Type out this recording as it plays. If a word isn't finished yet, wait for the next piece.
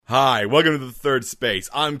Hi, welcome to the Third Space.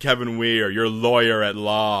 I'm Kevin Weir, your lawyer at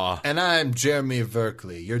law. And I'm Jeremy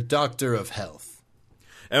Verkley, your doctor of health.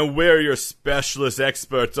 And we're your specialist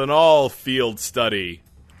experts on all field study.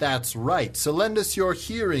 That's right, so lend us your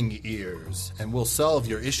hearing ears, and we'll solve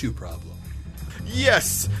your issue problem.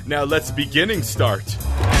 Yes, now let's beginning start.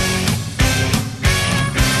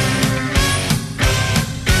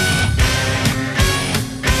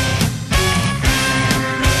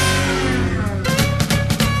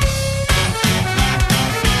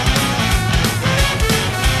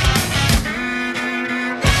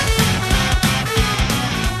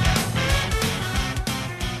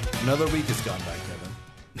 Another week has gone by,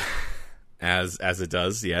 Kevin. As it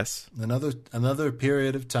does, yes. Another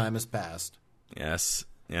period of time has passed. Yes,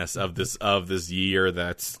 of this year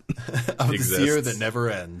that's Of exists. this year that never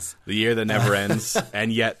ends. The year that never ends,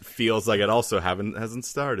 and yet feels like it also hasn't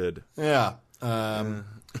started. Yeah. I'm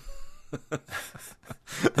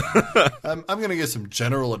going to give some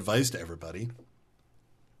general advice to everybody.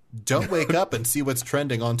 Don't wake up and see what's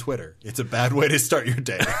trending on Twitter. It's a bad way to start your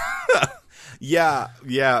day. Yeah.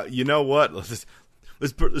 You know what? Let's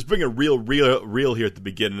bring a real here at the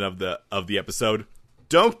beginning of the episode.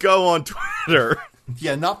 Don't go on Twitter.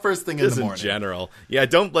 Yeah, not first thing in the morning. Just in general. Yeah,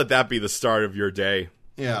 don't let that be the start of your day.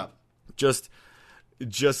 Yeah. Just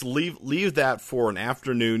leave that for an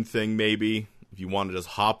afternoon thing, maybe. If you want to just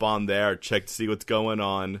hop on there, check to see what's going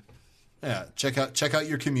on. Yeah, check out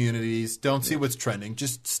your communities. Don't see what's trending.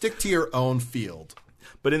 Just stick to your own field.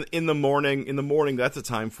 But in the morning, that's a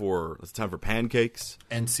time for pancakes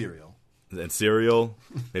And cereal. and cereal.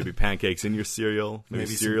 Maybe pancakes in your cereal. Maybe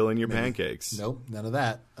cereal in your pancakes. Nope, none of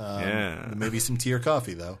that. Yeah. Maybe some tea or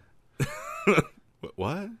coffee, though.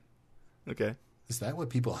 What? Okay. Is that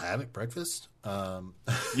what people have at breakfast? I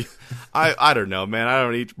don't know, man. I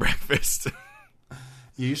don't eat breakfast.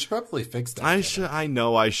 You should probably fix that. I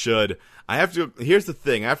know I should. I have to. Here's the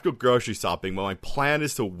thing. I have to go grocery shopping, but my plan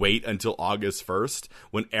is to wait until August 1st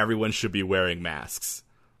when everyone should be wearing masks.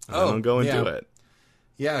 I'm going to do it.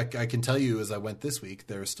 Yeah, I can tell you as I went this week,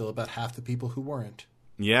 there are still about half the people who weren't.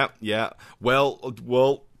 Yeah. Well,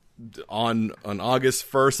 on August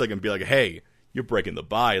 1st, I can be like, hey, you're breaking the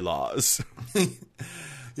bylaws.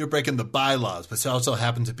 You're breaking the bylaws, but it also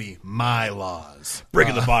happen to be my laws.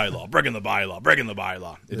 breaking the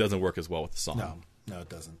bylaw. It doesn't work as well with the song. No, it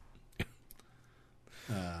doesn't.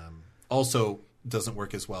 Also, doesn't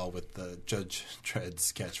work as well with the Judge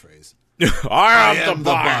Dredd's catchphrase. I am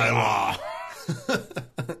the bylaw.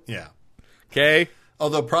 Yeah. Okay.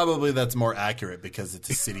 Although probably that's more accurate because it's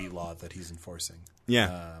a city law that he's enforcing.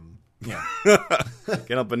 Yeah. Yeah.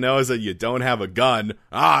 Get up and knows that you don't have a gun.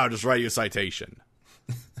 I'll just write you a citation.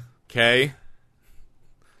 Okay?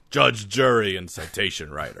 Judge, jury, and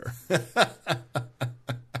citation writer.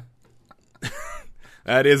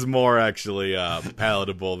 That is more actually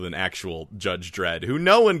palatable than actual Judge Dredd, who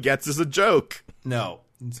no one gets as a joke. No.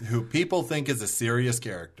 Who people think is a serious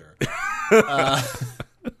character.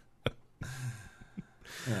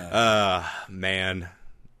 Man.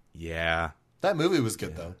 Yeah. That movie was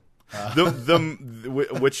good, though.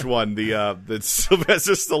 Which one? The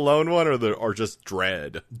Sylvester Stallone one or just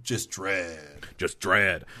Dredd? Just Dredd. Just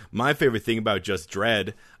Dredd. My favorite thing about Just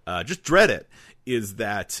Dredd, just Dredd it, is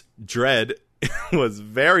that Dredd was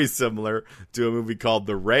very similar to a movie called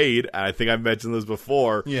The Raid. I think I mentioned this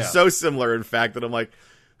before. Yeah. So similar, in fact, that I'm like,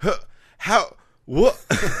 how? What?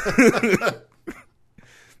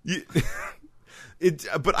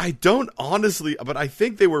 But I don't honestly. But I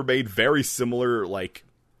think they were made very similar. Like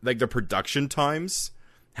the production times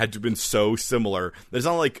had to have been so similar. It's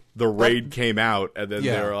not like The Raid came out and then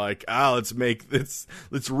they were like, let's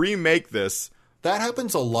remake this. That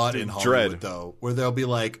happens a lot in Hollywood, Dredd. though, where they'll be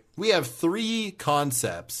like, we have 3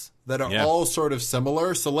 concepts that are all sort of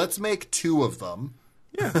similar, so let's make 2 of them.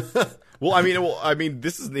 Yeah. Well, I mean,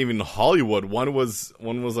 this isn't even Hollywood. One was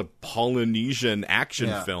a Polynesian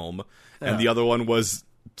action film, and the other one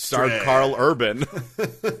starred Carl Urban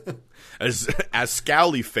as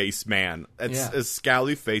Scowly Face Man. As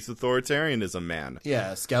Scowly Face Authoritarianism Man.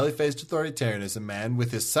 Yeah, Scowly-faced authoritarianism man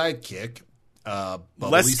with his sidekick,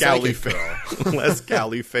 Less Scowly Face, less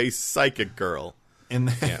Scowly Face Psychic Girl, and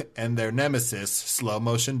their nemesis,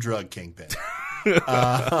 slow-motion drug kingpin.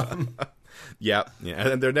 Yeah,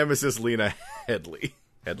 and their nemesis, Lena Headley.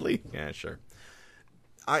 Headley? Yeah, sure.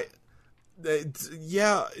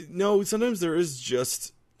 Sometimes there is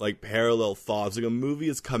just, like, parallel thoughts. Like, a movie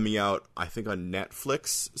is coming out, I think, on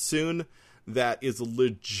Netflix soon, that is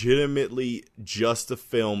legitimately just a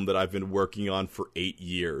film that I've been working on for 8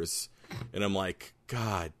 years. And I'm like,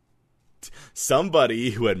 God,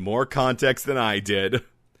 somebody who had more context than I did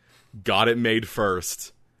got it made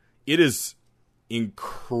first. it is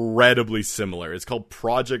incredibly similar. It's called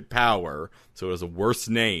Project Power, so it has a worse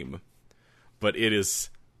name, but it is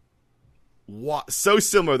so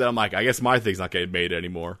similar that I'm like, I guess my thing's not getting made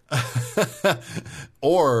anymore.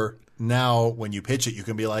 Or now when you pitch it, you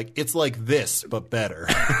can be like, it's like this, but better.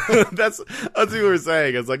 That's what we were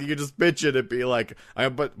saying. It's like you could just pitch it and be like,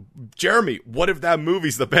 but Jeremy, what if that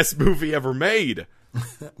movie's the best movie ever made?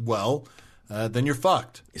 Well, then you're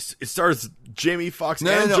fucked. It stars Jamie Foxx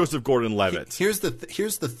and Joseph Gordon-Levitt. Here's the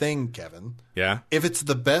thing, Kevin. Yeah? If it's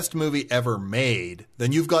the best movie ever made,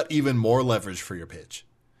 then you've got even more leverage for your pitch.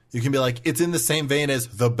 You can be like, it's in the same vein as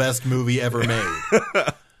the best movie ever made.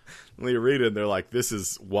 When you read it, they're like, this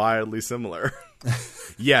is wildly similar.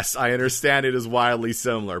 Yes, I understand it is wildly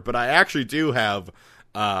similar, but I actually do have,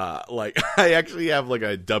 a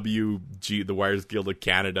WG, the Writers Guild of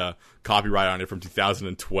Canada copyright on it from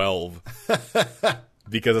 2012.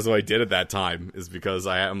 Because that's what I did at that time, is because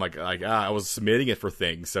I was submitting it for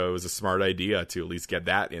things, so it was a smart idea to at least get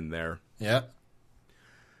that in there. Yeah.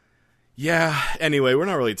 Yeah, anyway, we're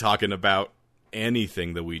not really talking about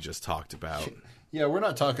anything that we just talked about. Yeah, we're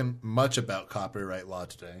not talking much about copyright law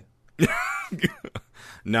today.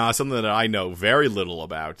 No, something that I know very little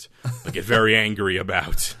about, but get very angry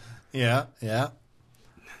about. Yeah.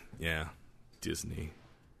 Yeah, Disney.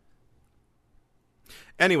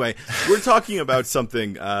 Anyway, we're talking about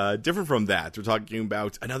something different from that. We're talking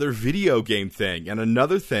about another video game thing, and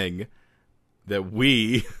another thing that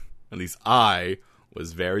we, at least I,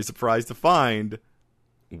 was very surprised to find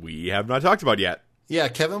we have not talked about yet. Yeah,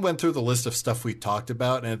 Kevin went through the list of stuff we talked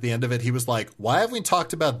about, and at the end of it, he was like, why haven't we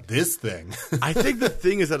talked about this thing? I think the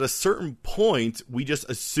thing is, at a certain point, we just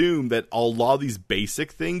assume that a lot of these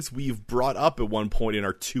basic things we've brought up at one point in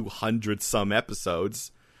our 200-some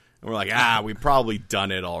episodes. And we're like, we've probably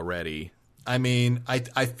done it already. I mean, I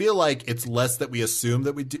feel like it's less that we assume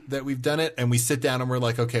that we've done it, and we sit down and we're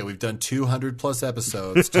like, okay, we've done 200-plus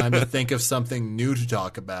episodes. Time to think of something new to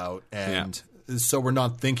talk about, and so we're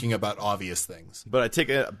not thinking about obvious things. But I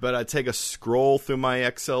take a scroll through my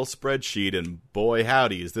Excel spreadsheet, and boy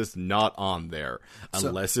howdy, is this not on there.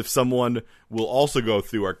 Unless if someone will also go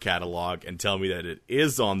through our catalog and tell me that it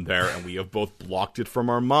is on there, and we have both blocked it from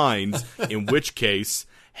our minds, in which case,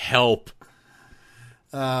 help.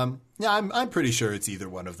 Yeah, I'm pretty sure it's either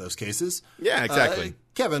one of those cases. Yeah, exactly.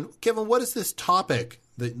 Kevin, what is this topic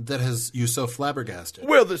that has you so flabbergasted?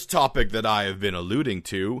 Well, this topic that I have been alluding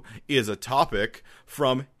to is a topic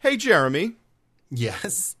from Hey Jeremy.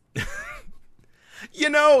 Yes. You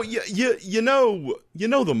know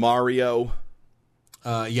the Mario.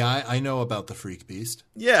 Yeah, I know about the Freak Beast.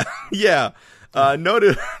 Yeah.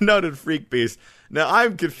 Noted Freak Beast. Now,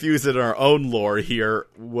 I'm confused in our own lore here.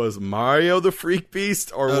 Was Mario the Freak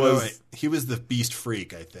Beast, or No, he was the Beast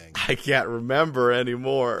Freak, I think. I can't remember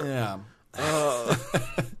anymore. Yeah.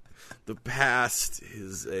 The past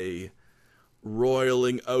is a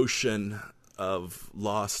roiling ocean of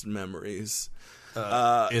lost memories.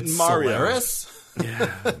 It's Mario. Solaris?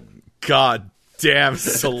 Yeah. God damn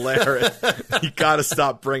Solaris. You gotta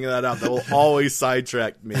stop bringing that up. That will always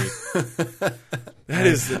sidetrack me. That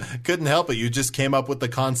is couldn't help it. You just came up with the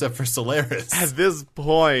concept for Solaris. At this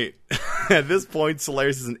point,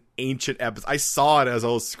 Solaris is an ancient episode. I saw it as I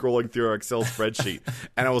was scrolling through our Excel spreadsheet,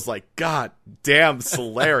 and I was like, God damn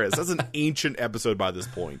Solaris. That's an ancient episode by this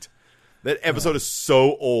point. That episode is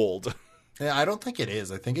so old. Yeah, I don't think it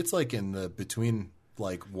is. I think it's like in the between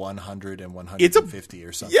like 100 and 150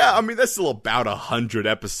 or something. Yeah, I mean, that's still about 100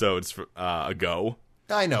 episodes ago.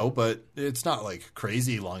 I know, but it's not like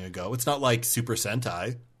crazy long ago. It's not like Super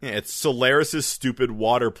Sentai. Yeah, it's Solaris' Stupid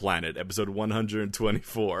Water Planet, episode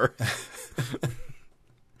 124.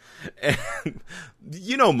 And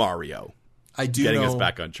you know Mario. I do Getting know, us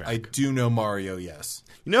back on track. I do know Mario, yes.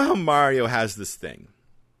 You know how Mario has this thing?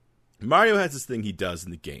 Mario has this thing he does in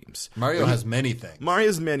the games. Mario has many things. Mario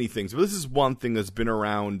has many things, but this is one thing that's been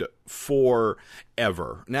around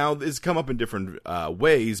forever. Now, it's come up in different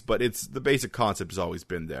ways, but the basic concept has always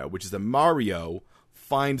been there, which is that Mario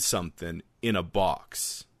finds something in a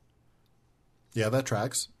box. Yeah, that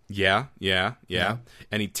tracks. Yeah.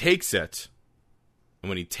 And he takes it, and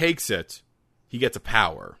when he takes it, he gets a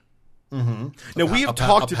power. Mm-hmm. Now, we have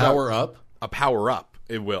talked about... A power up.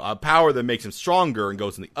 It will. A power that makes him stronger and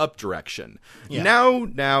goes in the up direction. Yeah.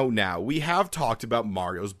 Now, we have talked about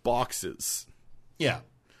Mario's boxes. Yeah.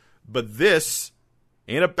 But this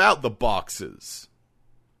ain't about the boxes.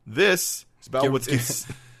 This is about what's in...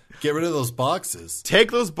 Get rid of those boxes.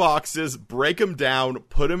 Take those boxes, break them down,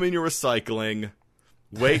 put them in your recycling,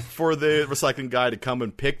 wait for the recycling guy to come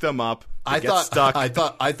and pick them up. I get stuck.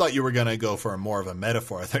 thought you were gonna go for more of a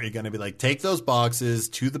metaphor. I thought you were gonna be like, take those boxes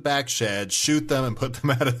to the back shed, shoot them, and put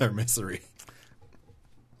them out of their misery.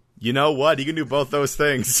 You know what? You can do both those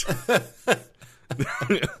things.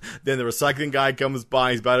 Then the recycling guy comes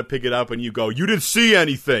by, he's about to pick it up, and you go, "You didn't see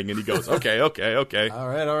anything," and he goes, "Okay." All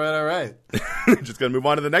right. Just gonna move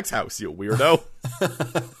on to the next house, you weirdo.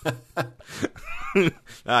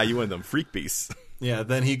 You one of them freak beasts. Yeah,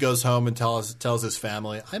 then he goes home and tells his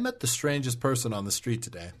family, "I met the strangest person on the street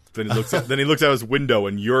today." Then he looks out his window,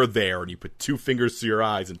 and you're there, and you put 2 fingers to your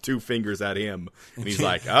eyes and 2 fingers at him, and he's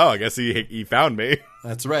like, "Oh, I guess he found me."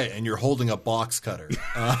 That's right, and you're holding a box cutter,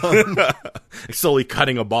 slowly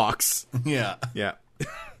cutting a box. Yeah.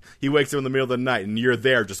 He wakes up in the middle of the night, and you're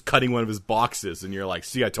there just cutting one of his boxes, and you're like,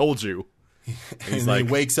 "See, I told you." And he's like,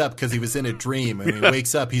 he wakes up because he was in a dream, and he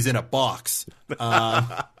wakes up, he's in a box.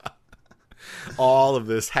 All of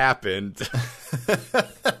this happened.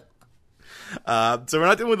 So we're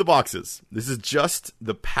not dealing with the boxes. This is just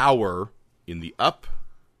the power in the up.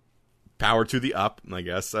 Power to the up, I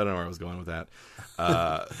guess. I don't know where I was going with that.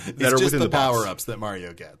 It's just the power-ups that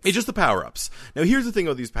Mario gets. It's just the power-ups. Now, here's the thing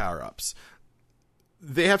about these power-ups.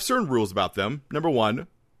 They have certain rules about them. Number 1,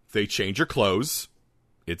 they change your clothes,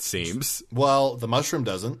 it seems. Well, the mushroom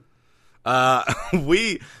doesn't.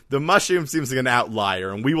 The mushroom seems like an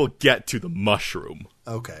outlier, and we will get to the mushroom.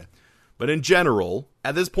 Okay. But in general,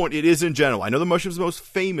 at this point, it is in general. I know the mushroom's the most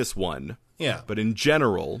famous one. Yeah. But in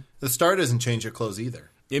general... The star doesn't change your clothes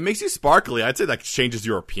either. It makes you sparkly. I'd say that changes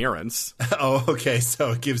your appearance. Oh, okay.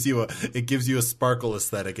 So it gives you a sparkle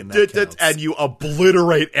aesthetic, and that counts. And you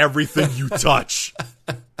obliterate everything you touch.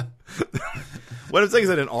 What I'm saying is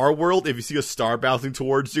that in our world, if you see a star bouncing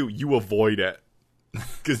towards you, you avoid it.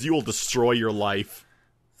 Because you will destroy your life.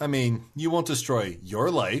 I mean, you won't destroy your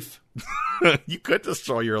life. You could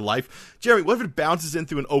destroy your life. Jeremy, what if it bounces in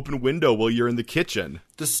through an open window while you're in the kitchen?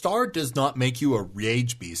 The star does not make you a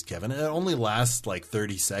rage beast, Kevin. It only lasts like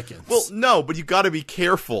 30 seconds. Well, no, but you got to be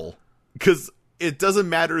careful. Because it doesn't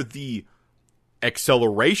matter the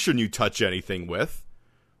acceleration you touch anything with.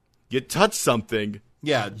 You touch something...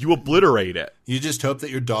 Yeah. You obliterate it. You just hope that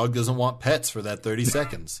your dog doesn't want pets for that 30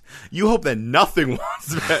 seconds. You hope that nothing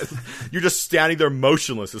wants pets. You're just standing there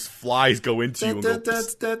motionless as flies go into you. And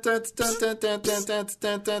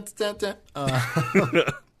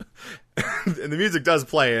the music does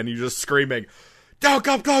play, and you're just screaming, "Don't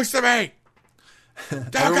come close to me!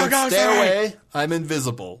 Don't come close to me! Stay away. I'm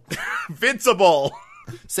invisible." Invincible.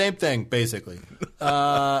 Same thing, basically.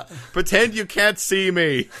 Pretend you can't see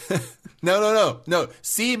me. No.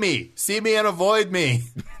 See me and avoid me.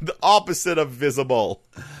 The opposite of visible.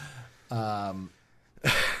 I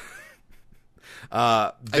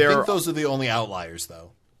think those are the only outliers,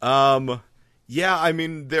 though. Yeah, I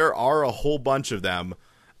mean, there are a whole bunch of them.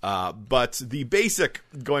 But the basic,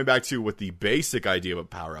 going back to what the basic idea of a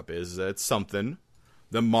power-up is that it's something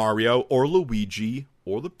that Mario or Luigi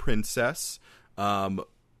or the princess or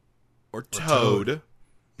Toad.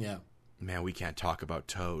 Yeah. Man, we can't talk about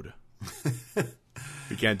Toad.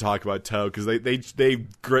 We can't talk about Toad because they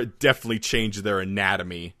definitely changed their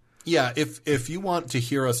anatomy. Yeah, if you want to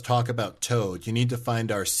hear us talk about Toad, you need to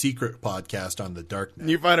find our secret podcast on the Darknet.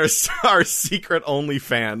 You find our secret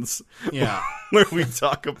OnlyFans. Yeah. Where we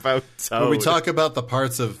talk about Toad. Where we talk about the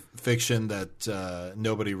parts of fiction that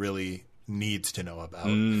nobody really needs to know about.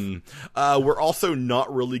 We're also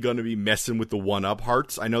not really going to be messing with the 1-up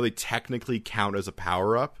hearts. I know they technically count as a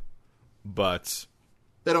power-up, but...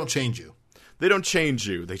 They don't change you. They don't change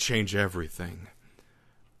you. They change everything.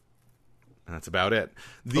 And that's about it.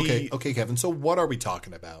 Okay, Kevin. So what are we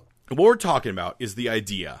talking about? What we're talking about is the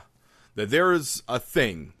idea that there is a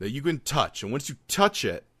thing that you can touch. And once you touch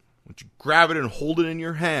it, once you grab it and hold it in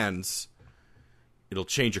your hands, it'll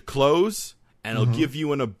change your clothes and it'll give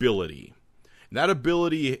you an ability. And that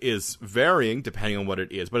ability is varying depending on what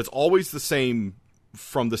it is. But it's always the same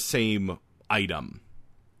from the same item.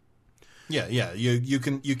 Yeah. You're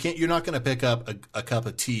not going to pick up a cup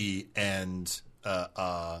of tea and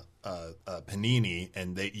a panini,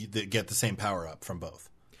 and they get the same power up from both.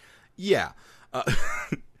 Yeah.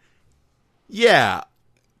 Yeah.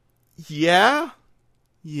 Yes.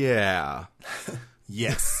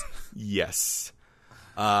 Yes.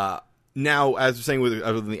 Now, as we're saying with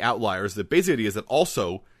other than the outliers, the basic idea is that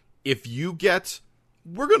also, if you get,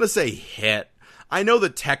 we're going to say hit. I know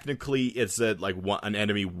that technically it's that like an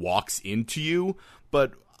enemy walks into you,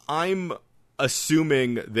 but I'm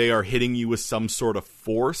assuming they are hitting you with some sort of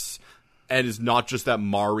force, and it's not just that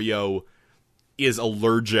Mario is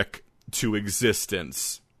allergic to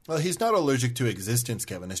existence. Well, he's not allergic to existence,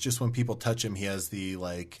 Kevin. It's just when people touch him, he has the,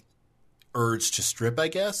 like, urge to strip, I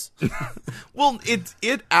guess. Well,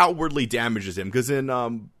 it outwardly damages him, because in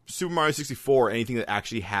Super Mario 64, anything that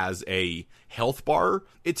actually has a health bar,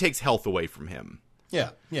 it takes health away from him.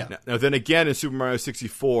 Yeah. Now then again, in Super Mario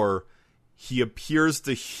 64, he appears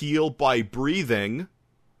to heal by breathing,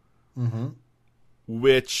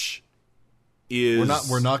 which is...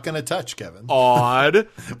 We're not going to touch, Kevin. Odd.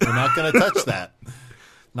 We're not going to touch that.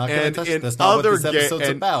 Not going to touch that. That's not what this episode's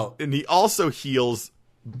about. And he also heals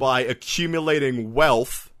by accumulating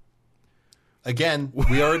wealth. Again,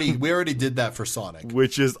 we already did that for Sonic,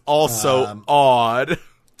 which is also odd.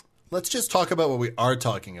 Let's just talk about what we are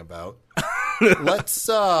talking about. Let's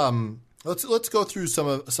go through some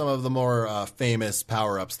of the more famous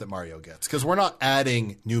power-ups that Mario gets, because we're not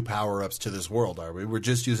adding new power-ups to this world, are we? We're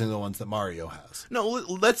just using the ones that Mario has. No,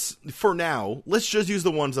 let's just use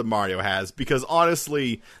the ones that Mario has, because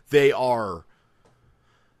honestly, they are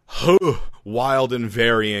wild and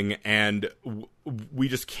varying, and we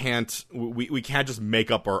just can't we can't just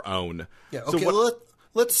make up our own. Yeah. Okay. So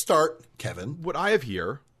let's start, Kevin. What I have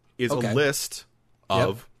here is a list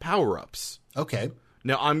of power-ups. Okay.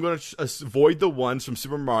 Now, I'm going to avoid the ones from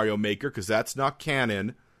Super Mario Maker, because that's not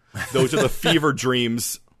canon. Those are the fever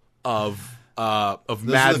dreams of Mad Men.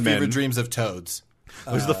 Those are the fever dreams of Toads.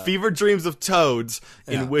 Those are the fever dreams of Toads,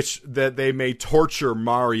 in which that they may torture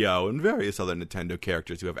Mario and various other Nintendo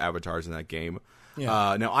characters who have avatars in that game.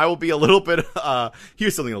 Yeah. Now, I will be a little bit.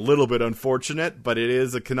 Here's something a little bit unfortunate, but it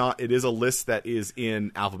is a list that is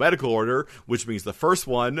in alphabetical order, which means the first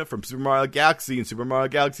one from Super Mario Galaxy and Super Mario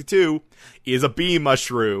Galaxy 2 is a bee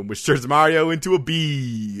mushroom, which turns Mario into a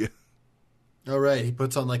bee. Oh, right. He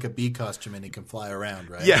puts on like a bee costume and he can fly around,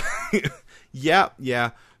 right? Yeah.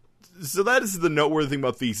 yeah. So that is the noteworthy thing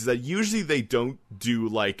about these, is that usually they don't do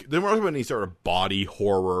like, they're not about any sort of body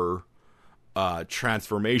horror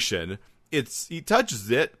transformation. He touches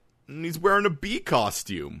it, and he's wearing a bee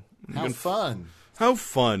costume. How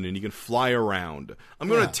fun. And you can fly around. I'm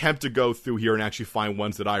going to attempt to go through here and actually find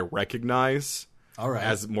ones that I recognize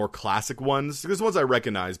as more classic ones. There's ones I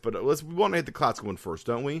recognize, but we want to hit the classic one first,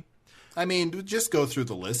 don't we? I mean, just go through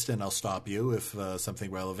the list, and I'll stop you if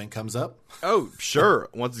something relevant comes up. Oh, sure.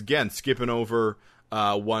 Once again, skipping over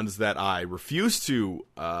ones that I refuse to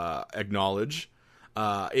acknowledge.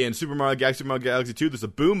 In Super Mario Galaxy 2, there's a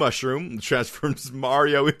boo mushroom that transforms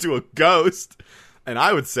Mario into a ghost. And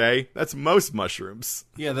I would say that's most mushrooms.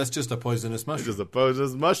 Yeah, that's just a poisonous mushroom. It's just a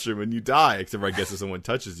poisonous mushroom, and you die. Except for, I guess, if someone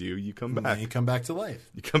touches you, you come back. You come back to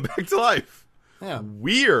life. Yeah.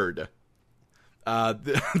 Weird.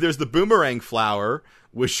 There's the boomerang flower,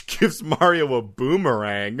 which gives Mario a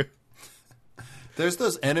boomerang. There's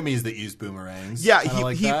those enemies that use boomerangs. Yeah,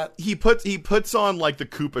 he puts on like the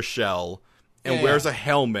Koopa shell and wears a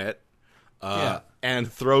helmet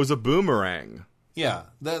and throws a boomerang. Yeah,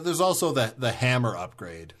 there's also the hammer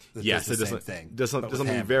upgrade. Yes, it does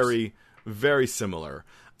something very, very similar.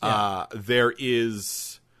 Yeah. There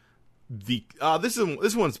is this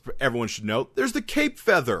one's everyone should know. There's the cape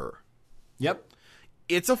feather. Yep.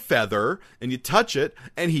 It's a feather, and you touch it,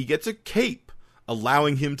 and he gets a cape,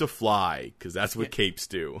 allowing him to fly, because that's what capes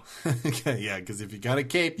do. Yeah, because if you got a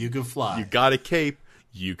cape, you can fly. You got a cape,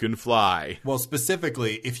 you can fly. Well,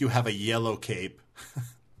 specifically, if you have a yellow cape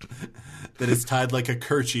that is tied like a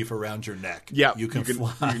kerchief around your neck, you can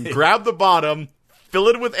fly. You can grab the bottom, fill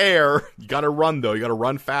it with air. You got to run, though. You got to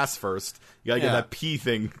run fast first. You got to get that pea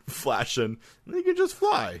thing flashing, and then you can just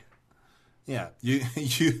fly. Yeah, you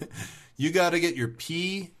got to get your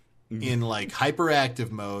pee in like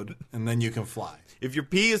hyperactive mode, and then you can fly. If your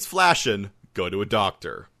pee is flashing, go to a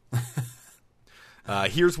doctor.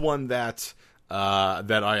 Here's one that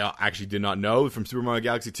I actually did not know from Super Mario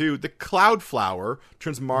Galaxy 2. The Cloud Flower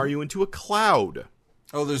turns Mario into a cloud.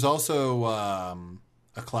 Oh, there's also a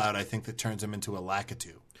cloud, I think, that turns him into a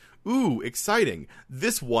Lakitu. Ooh, exciting.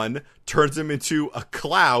 This one turns him into a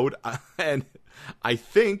cloud, and I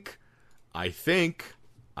think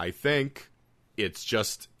it's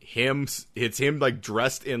just him. It's him like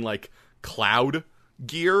dressed in like cloud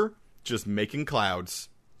gear, just making clouds.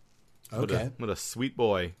 Okay. What a sweet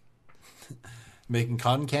boy. Making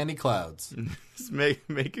cotton candy clouds.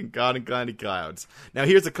 Making cotton candy clouds. Now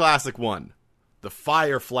here's a classic one. The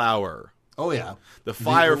Fire Flower. Oh yeah.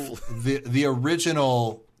 The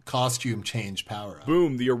original costume change power up.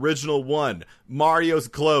 Boom, the original one. Mario's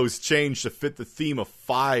clothes changed to fit the theme of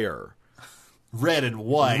fire. Red and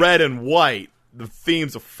white. The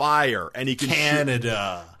themes of fire. And he can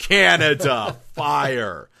Canada,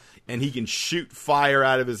 fire. and he can shoot fire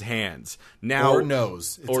out of his hands. Now, or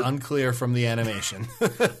nose. It's unclear from the animation.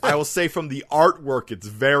 I will say from the artwork, it's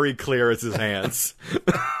very clear it's his hands.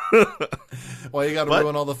 Well, you got to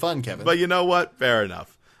ruin all the fun, Kevin. But you know what? Fair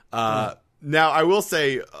enough. Now, I will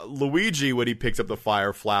say, Luigi, when he picks up the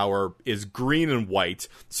fire flower, is green and white.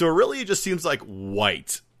 So really, it just seems like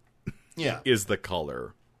white is the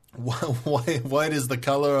color. White is the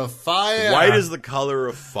color of fire. White is the color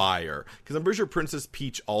of fire. Because I'm pretty sure Princess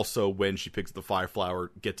Peach also, when she picks the fire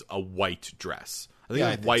flower, gets a white dress. I think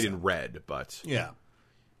it's white and red, but... Yeah.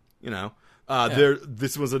 You know.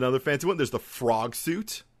 This was another fancy one. There's the frog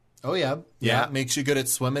suit. Oh, yeah. Yeah. Makes you good at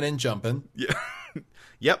swimming and jumping. Yeah.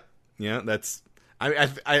 Yep. Yeah, that's...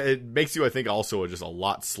 it makes you, I think, also just a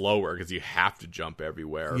lot slower because you have to jump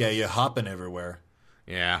everywhere. Yeah, you're hopping everywhere.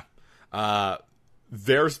 Yeah.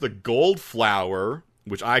 There's the gold flower,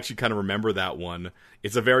 which I actually kind of remember that one.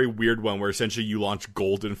 It's a very weird one where essentially you launch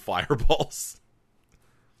golden fireballs.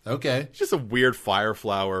 Okay. It's just a weird fire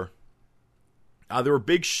flower. There were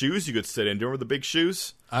big shoes you could sit in. Do you remember the big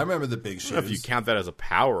shoes? I remember the big shoes. I don't know if you count that as a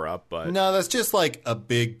power-up, but... No, that's just like a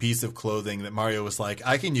big piece of clothing that Mario was like,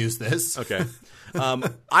 I can use this. Okay.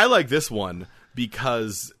 I like this one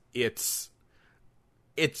because it's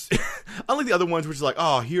unlike the other ones, which is like,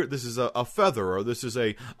 oh, here, this is a feather, or this is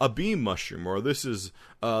a beam mushroom, or this is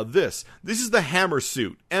this. This is the hammer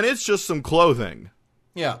suit, and it's just some clothing.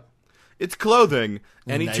 Yeah. It's clothing,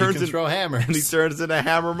 and he turns throw hammers. And he turns into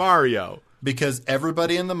Hammer Mario. Because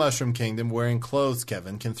everybody in the Mushroom Kingdom wearing clothes,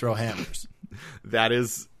 Kevin, can throw hammers. That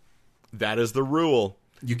is the rule.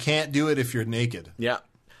 You can't do it if you're naked. Yeah.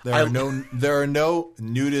 There are no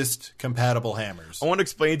nudist compatible hammers. I want to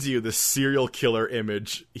explain to you the serial killer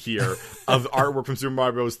image here of artwork from Super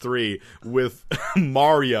Mario Bros. 3 with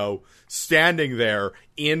Mario standing there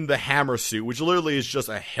in the hammer suit, which literally is just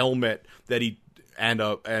a helmet that and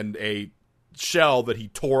a shell that he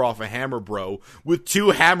tore off a Hammer Bro with two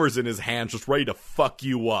hammers in his hands, just ready to fuck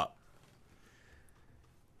you up.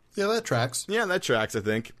 Yeah, that tracks. Yeah, that tracks, I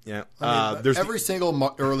think. Yeah. There's every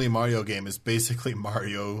single early Mario game is basically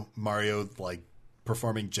Mario like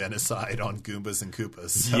performing genocide on Goombas and Koopas.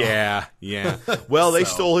 So. Yeah. Well, they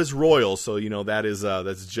stole his royal, so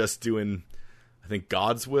that's just doing, I think,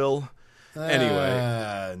 God's will.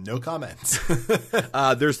 Anyway, no comments.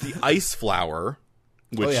 There's the ice flower,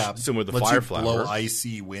 which similar to the fire flower. Blow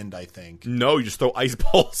icy wind, I think. No, you just throw ice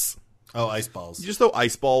balls. Oh, ice balls. You just throw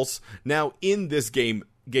ice balls. Now, in this game,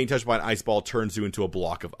 getting touched by an ice ball turns you into a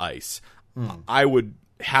block of ice. I would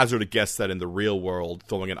hazard a guess that in the real world,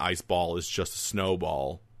 throwing an ice ball is just a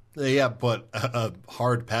snowball. Yeah, but a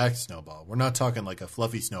hard-packed snowball. We're not talking like a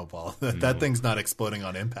fluffy snowball. That thing's not exploding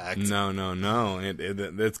on impact. No.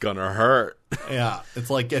 It's going to hurt. Yeah, it's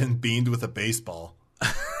like getting beamed with a baseball.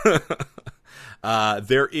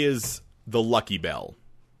 There is the Lucky Bell.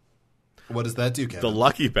 What does that do, Kevin? The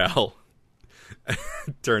Lucky Bell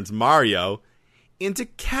turns Mario into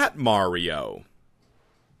Cat Mario.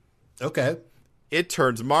 Okay. It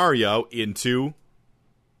turns Mario into,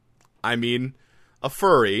 a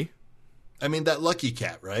furry. That lucky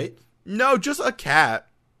cat, right? No, just a cat.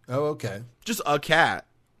 Oh, okay. Just a cat.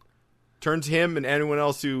 Turns him and anyone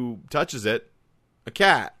else who touches it a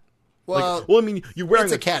cat. Well, you're wearing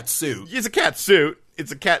it's a cat suit. It's a cat suit.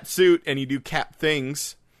 It's a cat suit, and you do cat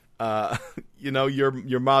things.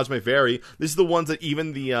 Your mods may vary. This is the ones that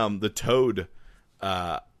even the toad,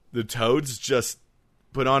 the toads just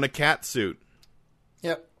put on a cat suit.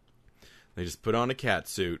 Yep. They just put on a cat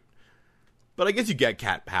suit. But I guess you get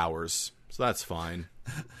cat powers, so that's fine.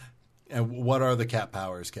 And what are the cat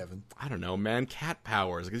powers, Kevin? I don't know, man. Cat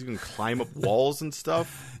powers. I guess you can climb up walls and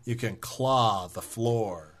stuff. You can claw the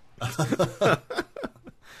floor.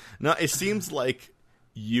 No, it seems like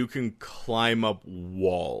you can climb up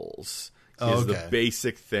walls. Is the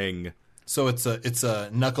basic thing. So it's a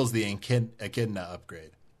Knuckles the Echidna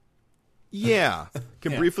upgrade. Yeah.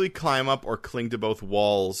 Can briefly climb up or cling to both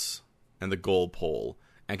walls and the gold pole,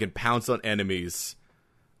 and can pounce on enemies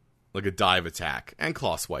like a dive attack and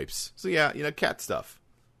claw swipes. So yeah, cat stuff.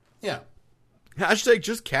 Yeah. Hashtag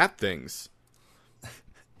just cat things.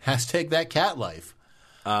 Hashtag that cat life.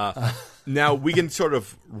 Now we can sort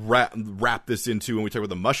of wrap this into when we talk about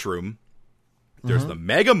the mushroom. There's the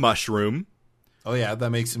Mega Mushroom. Oh yeah, that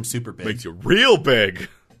makes him super big. Makes you real big.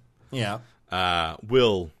 Yeah.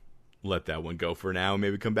 We'll let that one go for now.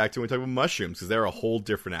 Maybe come back to it when we talk about mushrooms, because they're a whole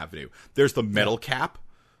different avenue. There's the metal cap.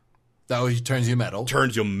 Oh, he turns you metal.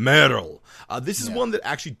 Turns you metal. This is one that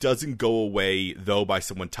actually doesn't go away, though, by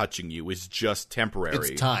someone touching you. It's just temporary.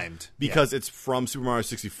 It's timed. Because it's from Super Mario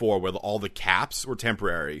 64, where all the caps were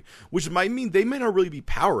temporary, which might mean they may not really be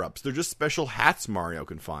power-ups. They're just special hats Mario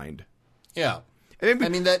can find. Yeah. And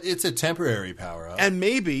maybe, it's a temporary power-up. And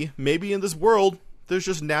maybe in this world, there's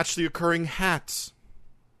just naturally occurring hats.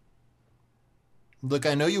 Look,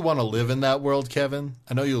 I know you want to live in that world, Kevin.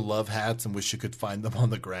 I know you love hats and wish you could find them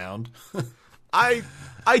on the ground. I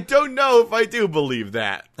don't know if I do believe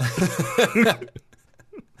that.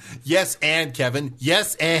 Yes, and Kevin.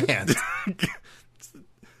 Yes, and.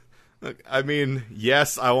 I mean,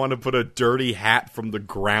 yes, I want to put a dirty hat from the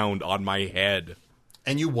ground on my head.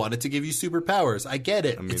 And you want it to give you superpowers. I get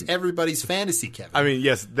it. It's everybody's fantasy, Kevin. I mean,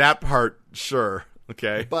 yes, that part, sure.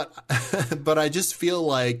 Okay. But I just feel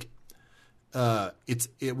like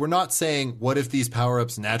we're not saying what if these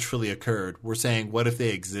power-ups naturally occurred. We're saying what if they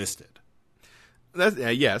existed. That's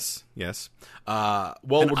yes. Well,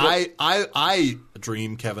 I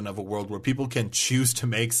dream, Kevin, of a world where people can choose to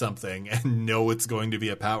make something and know it's going to be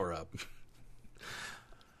a power-up.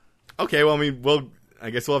 Okay, well, I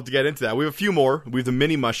guess we'll have to get into that. We have a few more. We have the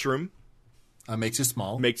mini mushroom. Makes you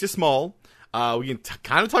small. We can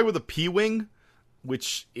kind of talk about the P-wing,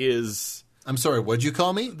 which is... I'm sorry, what'd you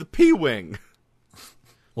call me? The P-wing.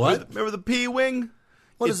 What? Remember the P-wing?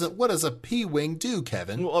 What does a P-wing do,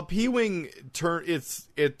 Kevin? Well, a P-wing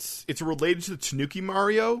it's related to the Tanuki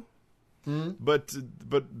Mario. But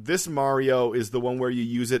this Mario is the one where you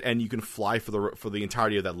use it and you can fly for the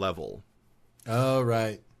entirety of that level. Oh,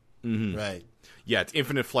 right. Mm-hmm. Right. Yeah, it's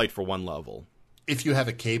infinite flight for one level. If you have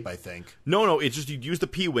a cape, I think. No, it's just you use the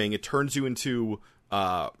P-wing, it turns you into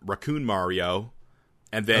Raccoon Mario,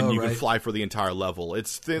 and then you can fly for the entire level.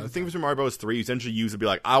 It's the thing for Mario Bros. 3, you essentially use it to be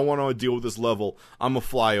like, I want to deal with this level, I'm going to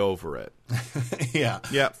fly over it. Yeah.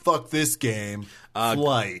 Fuck this game.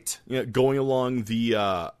 Flight. Yeah, going along the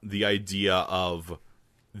idea of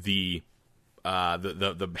the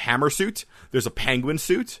hammer suit, there's a penguin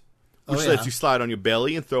suit, which lets you slide on your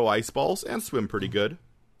belly and throw ice balls and swim pretty good.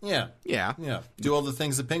 Yeah. Do all the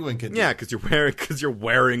things the penguin can do. Yeah, because you're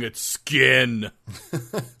wearing its skin.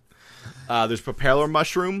 There's propeller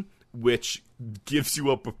mushroom, which gives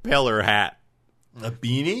you a propeller hat, a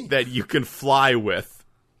beanie that you can fly with.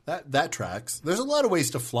 That tracks. There's a lot of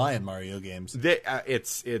ways to fly in Mario games.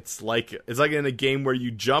 It's like in a game where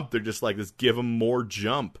you jump. They're just like, let's give them more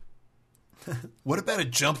jump. What about a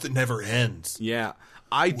jump that never ends? Yeah.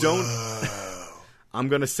 I'm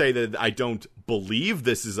going to say that I don't believe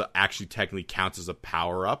this is actually technically counts as a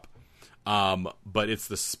power-up. But it's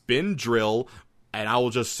the spin drill, and I will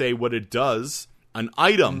just say what it does. An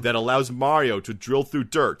item that allows Mario to drill through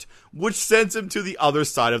dirt, which sends him to the other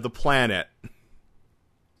side of the planet.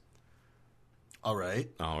 All right.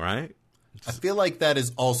 I feel like that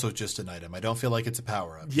is also just an item. I don't feel like it's a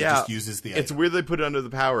power-up. Yeah. He just uses the item. It's weird they put it under the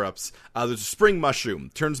power-ups. There's a spring mushroom.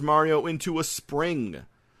 Turns Mario into a spring,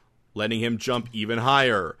 letting him jump even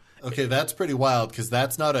higher. Okay, that's pretty wild, because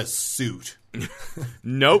that's not a suit.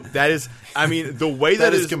 Nope. That is, the way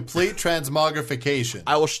that is complete transmogrification.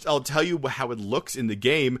 I'll tell you how it looks in the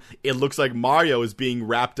game. It looks like Mario is being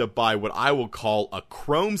wrapped up by what I will call a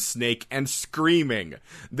chrome snake and screaming.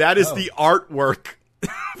 That is the artwork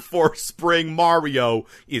for Spring Mario.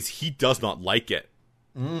 He does not like it.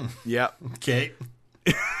 Yeah. Okay.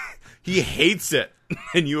 He hates it,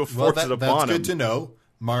 and you have forced it upon him. That's good to know.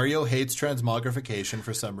 Mario hates transmogrification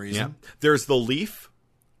for some reason. Yeah. There's the leaf,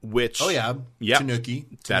 which... Oh, yeah. Yep. Tanuki.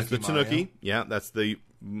 That's the Mario. Tanuki. Yeah, that's the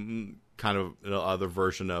kind of other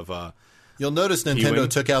version of... You'll notice Nintendo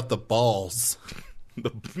took out the balls.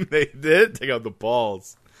 They did take out the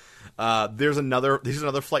balls. There's another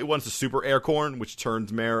flight one. It's a Super Aircorn, which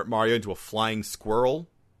turns Mario into a flying squirrel.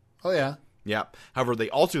 Oh, yeah. Yeah. However,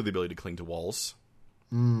 they also have the ability to cling to walls.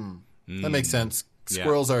 That makes sense.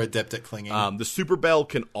 Squirrels are adept at clinging. The Super Bell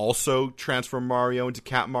can also transform Mario into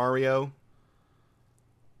Cat Mario.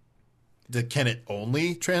 Can it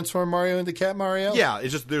only transform Mario into Cat Mario? Yeah,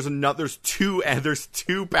 it's just there's two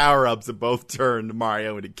power-ups that both turn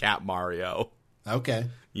Mario into Cat Mario. Okay.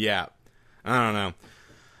 Yeah. I don't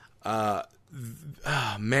know.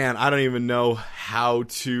 Man, I don't even know how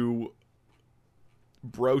to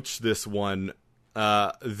broach this one.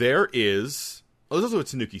 There is... Oh, there's also a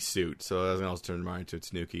Tanuki suit, so I was going to turn Mario into a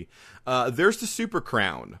Tanuki. There's the Super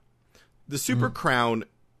Crown. The Super Crown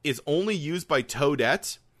is only used by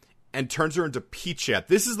Toadette and turns her into Peachette.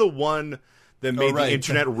 This is the one that made the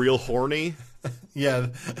internet real horny. Yeah,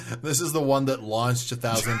 this is the one that launched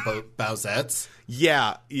 1,000 Bowsettes.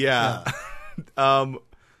 Yeah. I don't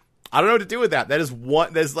know what to do with that. That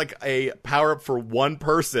is like a power-up for one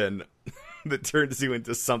person. that turns you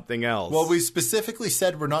into something else. Well, we specifically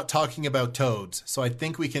said we're not talking about toads, so I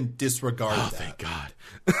think we can disregard that. Thank God.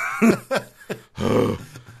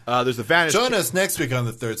 There's the Vanish. Join us next week on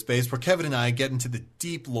The Third Space, where Kevin and I get into the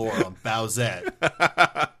deep lore on Bowsette.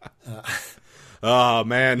 Oh,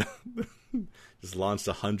 man. Just launched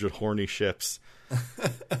 100 horny ships.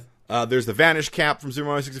 There's the Vanish Cap from Super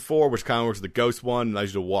Mario 64, which kind of works as the Ghost one. It allows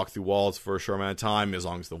you to walk through walls for a short amount of time, as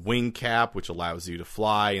long as the Wing Cap, which allows you to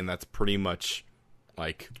fly, and that's pretty much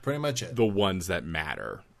it. The ones that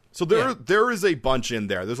matter. So there is a bunch in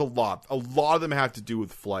there. There's a lot. A lot of them have to do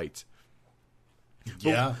with flight.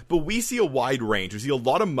 But we see a wide range. We see a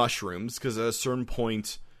lot of mushrooms, because at a certain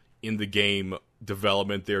point in the game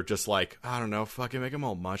development, they're just like, I don't know, fucking make them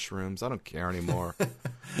all mushrooms. I don't care anymore.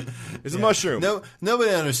 It's a mushroom. No,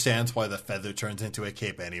 nobody understands why the feather turns into a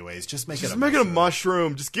cape anyways. Just make it a mushroom. Make it a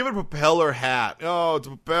mushroom. Just give it a propeller hat. Oh, it's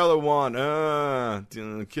a propeller one.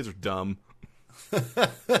 Kids are dumb.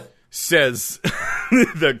 Says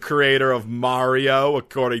the creator of Mario,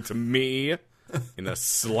 according to me. In a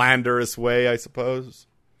slanderous way, I suppose.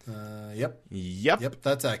 Yep,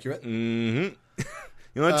 that's accurate. Mm-hmm.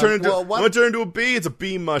 You want to turn into a bee? It's a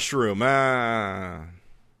bee mushroom.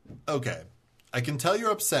 Okay. I can tell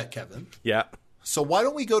you're upset, Kevin. Yeah. So why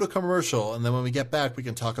don't we go to commercial, and then when we get back, we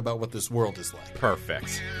can talk about what this world is like.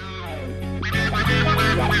 Perfect.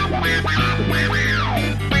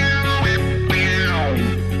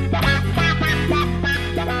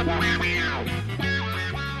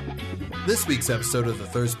 This week's episode of The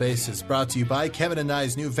Third Space is brought to you by Kevin and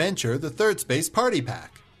I's new venture, The Third Space Party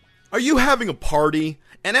Pack. Are you having a party?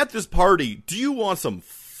 And at this party, do you want some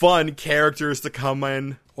fun characters to come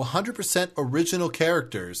in? 100% original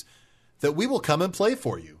characters that we will come and play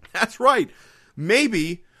for you. That's right.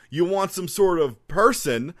 Maybe you want some sort of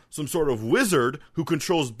person, some sort of wizard who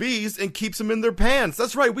controls bees and keeps them in their pants.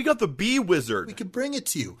 That's right. We got the bee wizard. We could bring it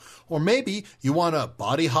to you. Or maybe you want a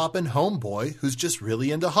body-hopping homeboy who's just really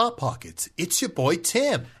into Hot Pockets. It's your boy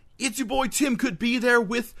Tim. It's your boy Tim could be there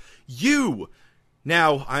with you.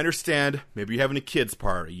 Now, I understand, maybe you're having a kid's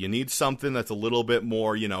party. You need something that's a little bit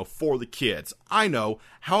more, for the kids. I know.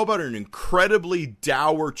 How about an incredibly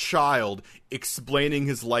dour child explaining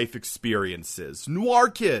his life experiences? Noir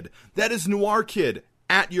Kid. That is Noir Kid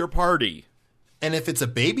at your party. And if it's a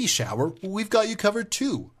baby shower, we've got you covered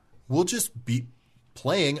too. We'll just be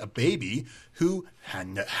playing a baby who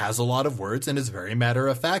has a lot of words and is very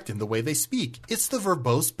matter-of-fact in the way they speak. It's the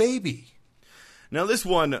verbose baby. Now, this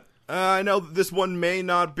one... I know this one may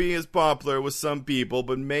not be as popular with some people,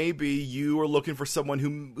 but maybe you are looking for someone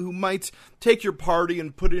who might take your party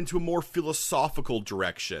and put it into a more philosophical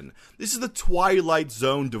direction. This is the Twilight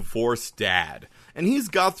Zone divorced dad, and he's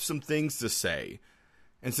got some things to say,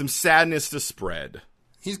 and some sadness to spread.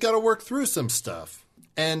 He's got to work through some stuff.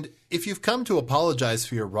 And if you've come to apologize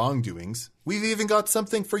for your wrongdoings, we've even got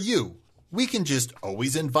something for you. We can just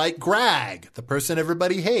always invite Greg, the person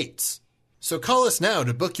everybody hates. So call us now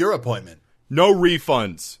to book your appointment. No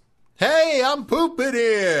refunds. Hey, I'm pooping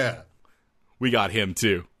here. We got him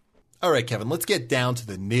too. All right, Kevin, let's get down to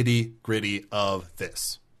the nitty-gritty of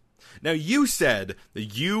this. Now, you said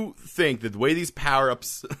that you think that the way these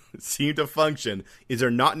power-ups seem to function is they're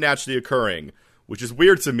not naturally occurring, which is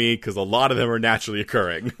weird to me because a lot of them are naturally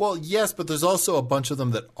occurring. Well, yes, but there's also a bunch of them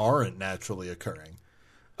that aren't naturally occurring.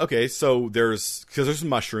 Okay, so there's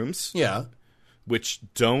mushrooms. Yeah. Which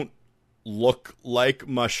don't look like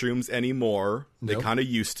mushrooms anymore. Nope. They kind of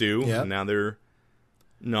used to. Yeah. And now they're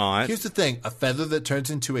not. Here's the thing. A feather that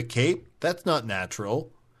turns into a cape, that's not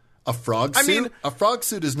natural. A frog suit? A frog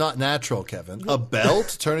suit is not natural, Kevin. A bell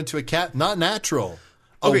to turn into a cat, not natural.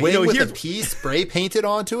 A wing with a pea spray painted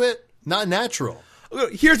onto it, not natural.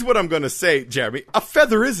 Here's what I'm going to say, Jeremy. A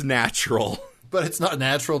feather is natural. But it's not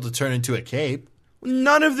natural to turn into a cape.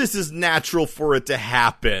 None of this is natural for it to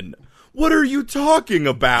happen. What are you talking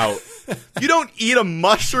about? You don't eat a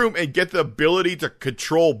mushroom and get the ability to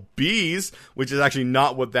control bees, which is actually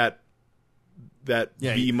not what that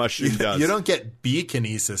bee mushroom does. You don't get bee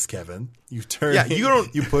kinesis, Kevin. You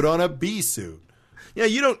put on a bee suit. Yeah,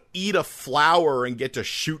 you don't eat a flower and get to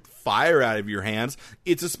shoot fire out of your hands.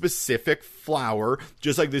 It's a specific flower,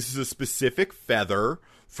 just like this is a specific feather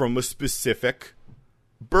from a specific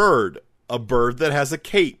bird. A bird that has a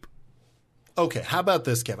cape. Okay, how about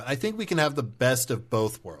this, Kevin? I think we can have the best of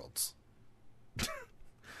both worlds.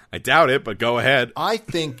 I doubt it, but go ahead. I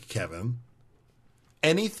think, Kevin,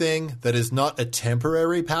 anything that is not a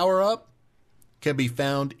temporary power-up can be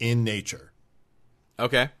found in nature.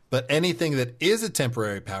 Okay. But anything that is a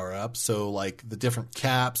temporary power-up, so like the different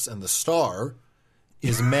caps and the star,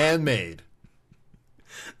 is man-made.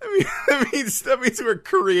 that means we're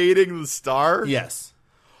creating the star? Yes.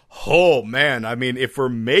 Oh, man. I mean, if we're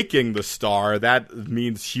making the star, that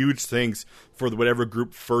means huge things for whatever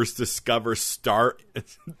group first discovers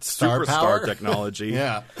superstar technology.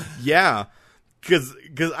 Yeah. Yeah. Because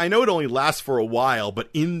I know it only lasts for a while, but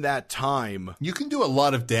in that time... You can do a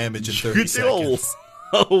lot of damage in 30 seconds.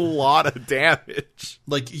 A lot of damage.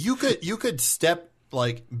 Like, you could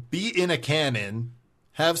be in a cannon,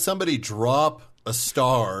 have somebody drop a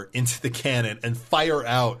star into the cannon and fire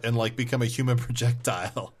out and, like, become a human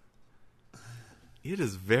projectile. It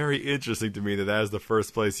is very interesting to me that is the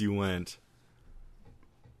first place you went.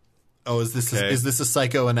 Oh, is this a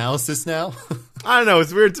psychoanalysis now? I don't know.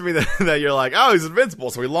 It's weird to me that you're like, oh, he's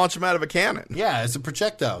invincible, so we launch him out of a cannon. Yeah, it's a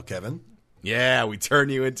projectile, Kevin. Yeah, we turn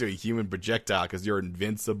you into a human projectile because you're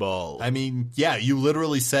invincible. I mean, yeah, you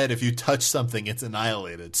literally said if you touch something, it's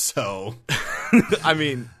annihilated. So, I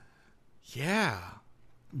mean, yeah.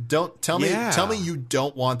 Don't tell me you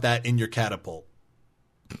don't want that in your catapult.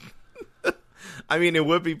 I mean, it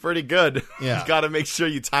would be pretty good. Yeah. You got to make sure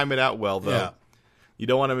you time it out well, though. Yeah. You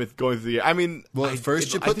don't want him going through the air. I mean... Well,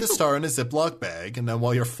 first you put the star in a Ziploc bag, and then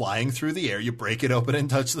while you're flying through the air, you break it open and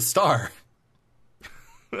touch the star.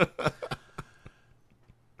 I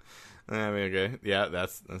mean, okay. Yeah,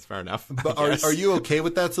 that's fair enough. But are you okay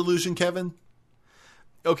with that solution, Kevin?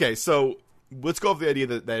 Okay, so let's go with the idea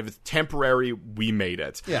that if it's temporary, we made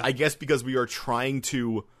it. Yeah. I guess because we are trying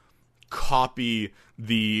to copy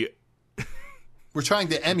the... We're trying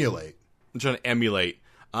to emulate. I'm trying to emulate.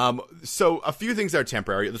 So a few things that are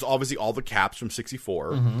temporary. There's obviously all the caps from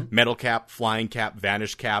 64. Mm-hmm. Metal cap, flying cap,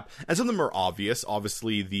 vanish cap. And some of them are obvious.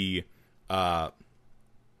 Obviously the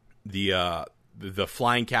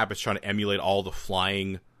flying cap is trying to emulate all the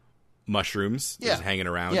flying mushrooms just hanging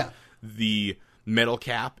around. Yeah. The metal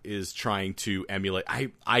cap is trying to emulate...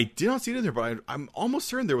 I did not see it in there, but I'm almost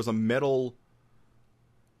certain there was a metal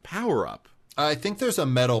power-up. I think there's a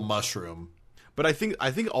metal mushroom. But I think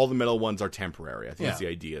all the metal ones are temporary. I think that's the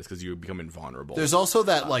idea, is because you become invulnerable. There's also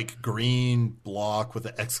that like green block with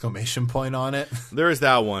an exclamation point on it. There is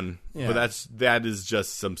that one, but that is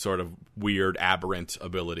just some sort of weird aberrant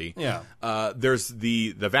ability. Yeah. There's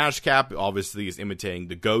the vanish cap. Obviously, is imitating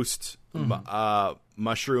the ghost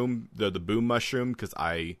mushroom, the boom mushroom, because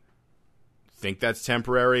I think that's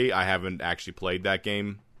temporary. I haven't actually played that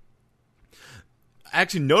game.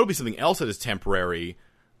 Actually, notably, something else that is temporary.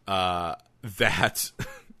 That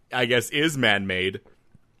I guess is man-made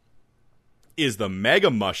is the mega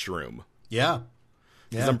mushroom. Yeah.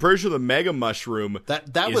 Because I'm pretty sure the mega mushroom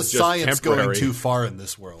that was science temporary. Going too far in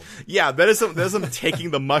this world. Yeah, that is them taking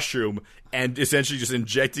the mushroom and essentially just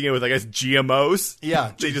injecting it with, I guess, GMOs.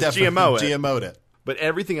 Yeah, they just GMO'd it. But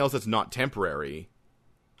everything else that's not temporary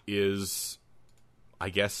is, I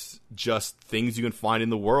guess, just things you can find in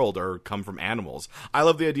the world or come from animals. I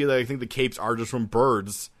love the idea that I think the capes are just from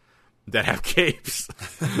birds that have capes.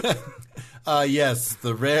 Yes,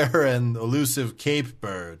 the rare and elusive cape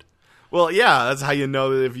bird. Well, yeah, that's how you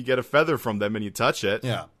know that if you get a feather from them and you touch it.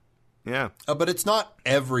 Yeah. Yeah. But it's not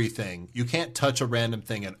everything. You can't touch a random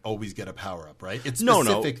thing and always get a power-up, right? It's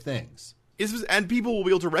specific things. And people will be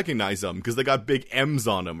able to recognize them because they got big M's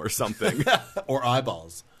on them or something. Or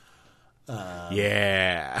eyeballs.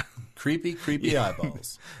 Yeah. Creepy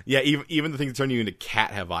eyeballs. Yeah, even the things that turn you into cat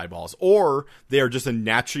have eyeballs. Or they are just a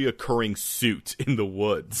naturally occurring suit in the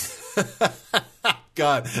woods.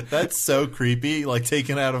 God, that's so creepy, like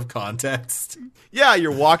taken out of context. Yeah,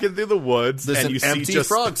 you're walking through the woods There's and an you empty see just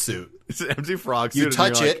frog suit. It's an empty frog suit. You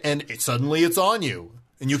touch it and suddenly it's on you.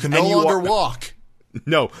 And you can no longer walk.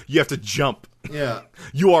 No, you have to jump. Yeah.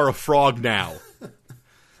 You are a frog now.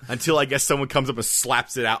 Until I guess someone comes up and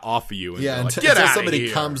slaps it out off of you. And until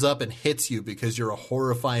somebody comes up and hits you because you're a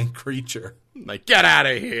horrifying creature. Like, get out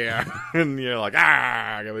of here. And you're like,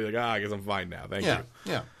 I guess I'm fine now. Thank you.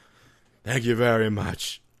 Yeah. Thank you very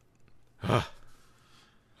much. I'm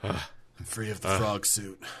free of the frog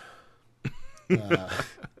suit.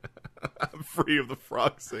 I'm free of the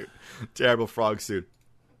frog suit. Terrible frog suit.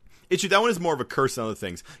 That one is more of a curse than other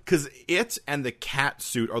things. Because it and the cat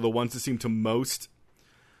suit are the ones that seem to most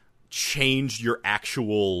change your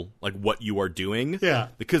actual, like, what you are doing. Yeah.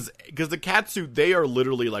 Because the cat suit, they are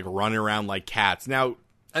literally, like, running around like cats. Now,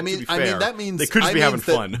 I mean that means they could just be having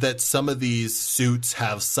fun. That some of these suits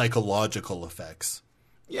have psychological effects.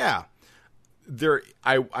 Yeah.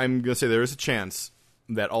 I'm going to say there is a chance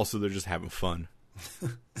that also they're just having fun.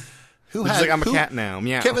 I'm a cat now.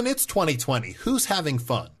 Meow. Kevin, it's 2020. Who's having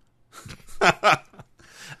fun?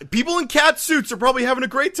 People in cat suits are probably having a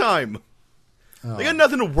great time. Oh. They got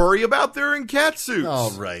nothing to worry about. They're in cat suits. All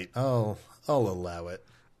right. I'll allow it.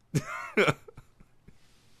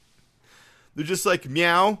 They're just like,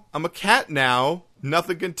 meow, I'm a cat now.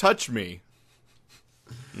 Nothing can touch me.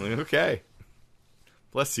 I'm like, okay.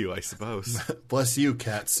 Bless you, I suppose. Bless you,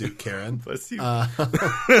 Catsuit Karen. Bless you.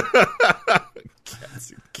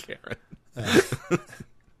 Catsuit Karen.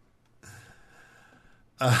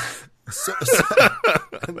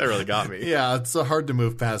 That really got me. Yeah, it's so hard to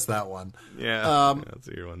move past that one. Yeah, that's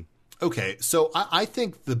a good one. Okay, so I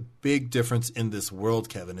think the big difference in this world,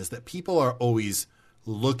 Kevin, is that people are always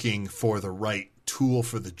looking for the right tool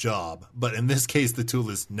for the job. But in this case, the tool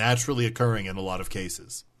is naturally occurring in a lot of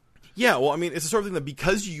cases. Yeah, well, I mean, it's the sort of thing that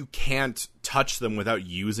because you can't touch them without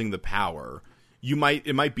using the power,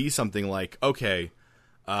 it might be something like, okay,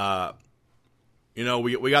 we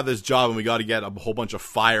got this job and we got to get a whole bunch of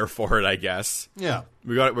fire for it, I guess. Yeah.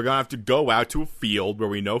 We're going to have to go out to a field where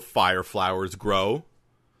we know fire flowers grow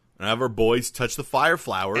and have our boys touch the fire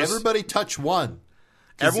flowers. Everybody touch one.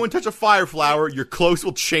 Everyone touch a fire flower. Your clothes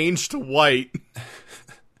will change to white.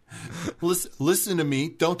 Listen to me.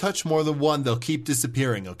 Don't touch more than one. They'll keep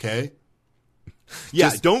disappearing, okay?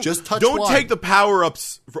 Yeah, don't one. take the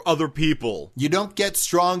power-ups for other people. You don't get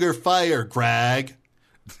stronger fire, Greg.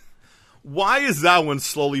 Why is that one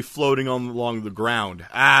slowly floating along the ground?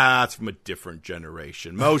 That's from a different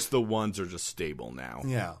generation. Most of the ones are just stable now.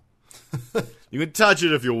 Yeah. You can touch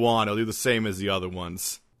it if you want. It'll do the same as the other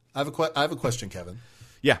ones. I have a question, Kevin.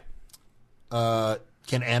 Yeah.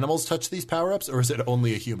 Can animals touch these power-ups, or is it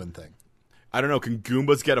only a human thing? I don't know. Can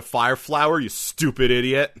Goombas get a fire flower, you stupid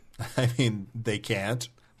idiot? I mean, they can't.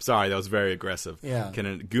 Sorry, that was very aggressive. Yeah. Can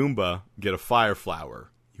a Goomba get a fire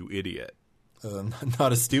flower, you idiot?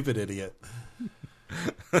 Not a stupid idiot.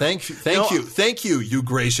 Thank you, you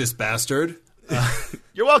gracious bastard.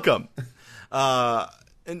 You're welcome.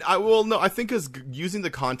 And I think as using the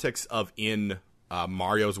context of in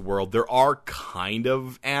Mario's world, there are kind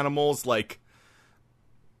of animals like.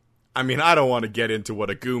 I mean, I don't want to get into what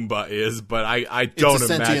a Goomba is, but I don't imagine. It's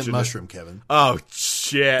a sentient mushroom, Kevin. Oh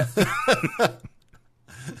shit.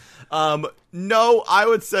 No, I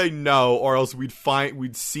would say no, or else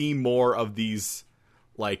we'd see more of these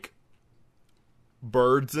like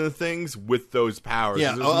birds and things with those powers.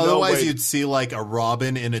 Yeah, otherwise you'd see like a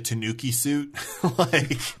robin in a tanuki suit.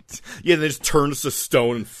 Yeah, they just turns to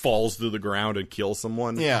stone and falls to the ground and kills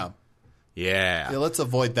someone. Yeah. Yeah, let's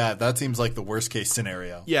avoid that. That seems like the worst case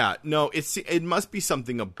scenario. Yeah, no, it must be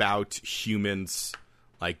something about humans,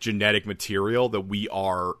 like genetic material, that we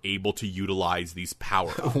are able to utilize these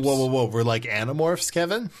power-ups. Whoa. We're like animorphs,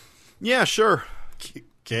 Kevin? Yeah, sure.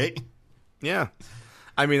 Okay. Yeah.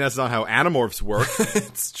 I mean, that's not how animorphs work.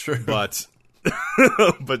 It's true. But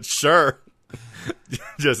sure.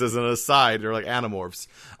 Just as an aside, they're like animorphs.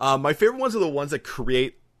 My favorite ones are the ones that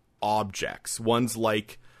create objects. Ones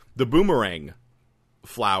like the boomerang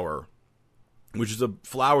flower, which is a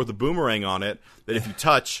flower with a boomerang on it that if you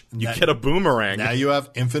touch, you get a boomerang. Now you have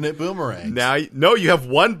infinite boomerangs. No, you have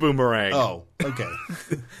one boomerang. Oh, okay.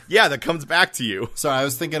 Yeah, that comes back to you. Sorry, I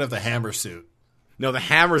was thinking of the hammer suit. No, the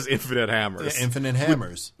hammer's infinite hammers. Yeah, infinite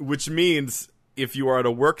hammers. Which means if you are at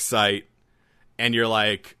a work site and you're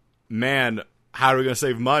like, man, how are we going to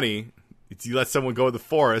save money? You let someone go to the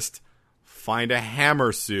forest, find a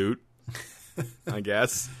hammer suit, I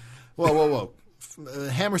guess. Whoa.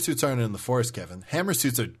 Hammer suits aren't in the forest, Kevin. Hammer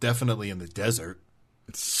suits are definitely in the desert.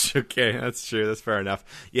 Okay, that's true. That's fair enough.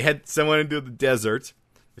 You had someone into the desert,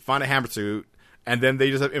 they find a hammer suit, and then they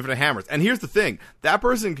just have infinite hammers. And here's the thing. That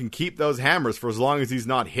person can keep those hammers for as long as he's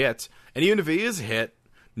not hit. And even if he is hit,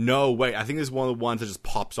 no way. I think this is one of the ones that just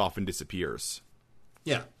pops off and disappears.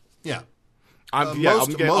 Yeah. Most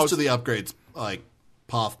of the upgrades like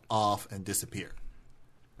pop off and disappear.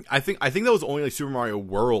 I think that was only like Super Mario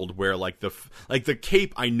World where like the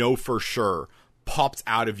cape I know for sure pops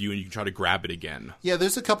out of you and you can try to grab it again. Yeah,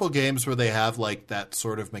 there's a couple games where they have like that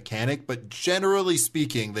sort of mechanic, but generally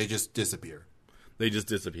speaking, they just disappear.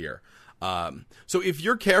 So if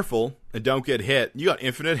you're careful and don't get hit, you got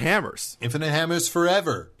infinite hammers. Infinite hammers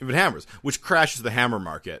forever. Infinite hammers, which crashes the hammer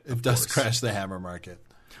market. It does crash the hammer market.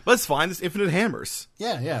 But it's fine. There's infinite hammers.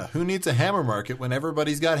 Yeah. Who needs a hammer market when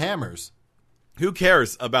everybody's got hammers? Who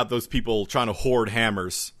cares about those people trying to hoard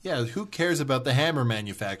hammers? Yeah, who cares about the hammer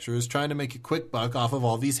manufacturers trying to make a quick buck off of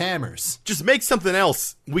all these hammers? Just make something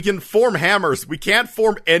else. We can form hammers. We can't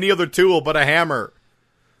form any other tool but a hammer.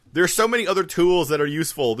 There's so many other tools that are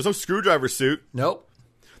useful. There's no screwdriver suit. Nope.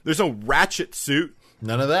 There's no ratchet suit.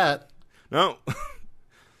 None of that. No.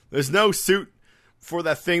 There's no suit for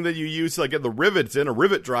that thing that you use to like get the rivets in, a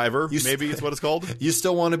rivet driver. Maybe it's what it's called. You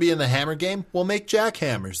still want to be in the hammer game? Well, make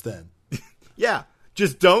jackhammers then. Yeah,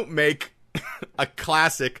 just don't make a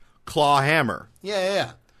classic claw hammer.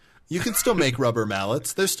 Yeah. You can still make rubber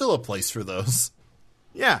mallets. There's still a place for those.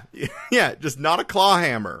 Yeah, yeah, just not a claw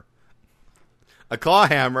hammer. A claw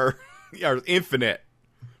hammer are infinite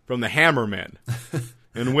from the hammermen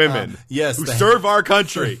and women who serve our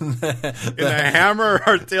country in the hammer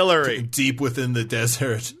artillery. Deep within the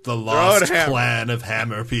desert, the lost clan of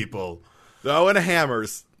hammer people. Throwing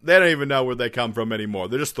hammers. They don't even know where they come from anymore.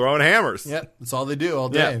 They're just throwing hammers. Yeah, that's all they do all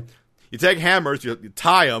day. Yeah. You take hammers, you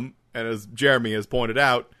tie them, and as Jeremy has pointed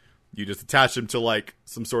out, you just attach them to, like,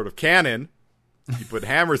 some sort of cannon. You put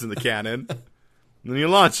hammers in the cannon, and then you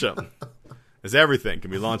launch them. As everything can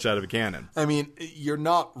be launched out of a cannon. I mean, you're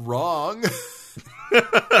not wrong.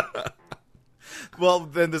 Well,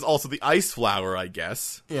 then there's also the ice flower, I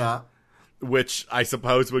guess. Yeah. Which I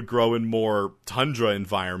suppose would grow in more tundra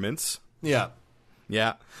environments. Yeah.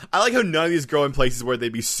 Yeah. I like how none of these grow in places where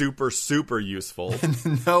they'd be super, super useful.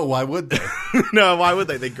 No, why would they? No, why would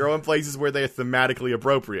they? They grow in places where they are thematically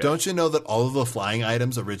appropriate. Don't you know that all of the flying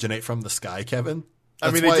items originate from the sky, Kevin?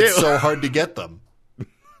 That's I mean, why they do. It's so hard to get them.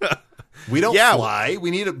 We don't fly. We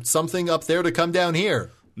need something up there to come down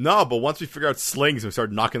here. No, but once we figure out slings, we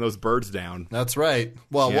start knocking those birds down. That's right.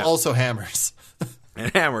 Well, also hammers.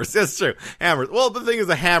 And hammers. That's true. Hammers. Well, the thing is,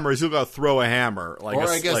 a hammer is you'll go throw a hammer. Like or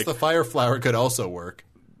I guess the fire flower could also work.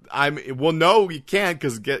 Well, no, you can't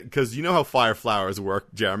because you know how fire flowers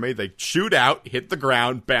work, Jeremy. They shoot out, hit the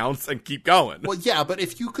ground, bounce, and keep going. Well, yeah, but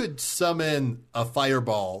if you could summon a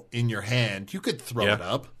fireball in your hand, you could throw it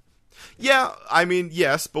up. Yeah, I mean,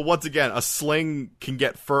 yes, but once again, a sling can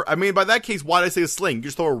get I mean, by that case, why did I say a sling? You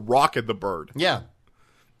just throw a rock at the bird. Yeah.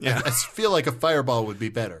 Yeah. I feel like a fireball would be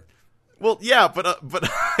better. Well, yeah, but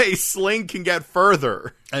a sling can get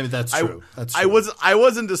further. I mean, that's true. That's true. I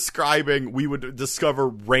wasn't describing we would discover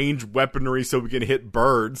ranged weaponry so we can hit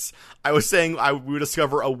birds. I was saying we would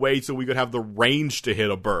discover a way so we could have the range to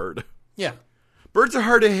hit a bird. Yeah. Birds are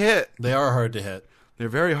hard to hit. They are hard to hit. They're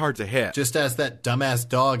very hard to hit. Just as that dumbass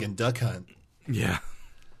dog in Duck Hunt. Yeah.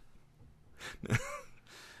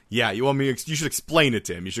 Yeah, you should explain it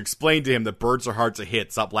to him. You should explain to him that birds are hard to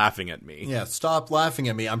hit. Stop laughing at me. Yeah, stop laughing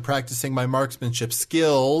at me. I'm practicing my marksmanship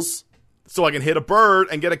skills. So I can hit a bird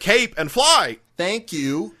and get a cape and fly. Thank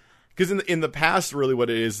you. Because in the past, really what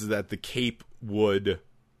it is that the cape would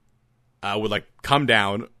like come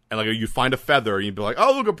down and like you'd find a feather and you'd be like,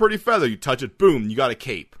 oh, look, a pretty feather. You touch it, boom, you got a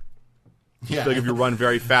cape. Yeah. Like if you run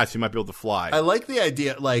very fast, you might be able to fly. I like the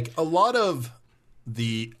idea. Like a lot of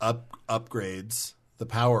the upgrades, the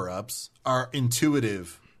power-ups, are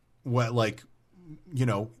intuitive. What, like, you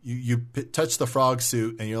know, you touch the frog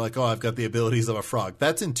suit and you're like, oh, I've got the abilities of a frog.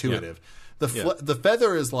 That's intuitive. Yeah. The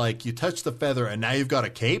feather is like you touch the feather and now you've got a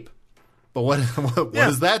cape. But what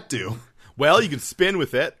does that do? Well, you can spin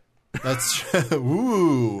with it. That's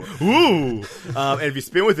ooh. And if you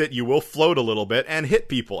spin with it, you will float a little bit and hit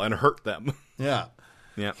people and hurt them. Yeah.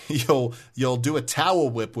 Yeah. You'll do a towel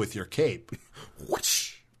whip with your cape.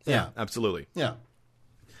 Whoosh. Yeah, absolutely. Yeah.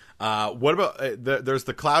 What about there's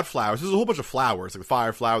the cloud flowers. There's a whole bunch of flowers, like the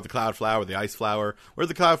fire flower, the cloud flower, the ice flower. Where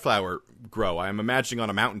did the cloud flower grow? I'm imagining on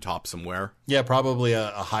a mountaintop somewhere. Yeah, probably a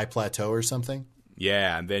high plateau or something.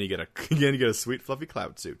 Yeah, and then you get a sweet fluffy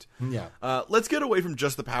cloud suit. Yeah. Let's get away from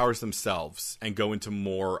just the powers themselves and go into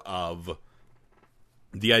more of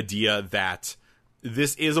the idea that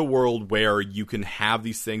this is a world where you can have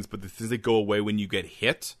these things, but the things that go away when you get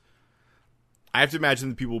hit. I have to imagine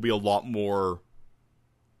that people will be a lot more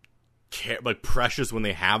precious when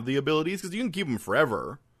they have the abilities because you can keep them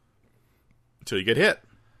forever until you get hit.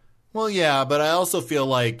 Well, yeah, but I also feel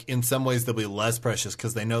like in some ways they'll be less precious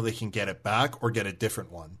because they know they can get it back or get a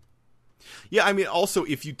different one. Yeah, I mean, also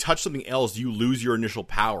if you touch something else, you lose your initial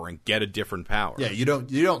power and get a different power. Yeah, you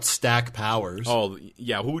don't stack powers. Oh,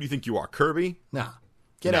 yeah. Who do you think you are, Kirby? Nah,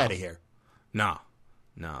 get out of here. No,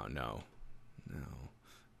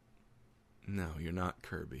 you're not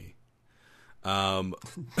Kirby.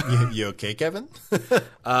 You okay, Kevin?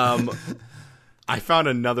 I found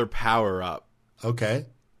another power up. Okay.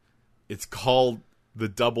 It's called the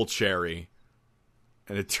Double Cherry,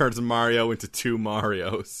 and it turns Mario into two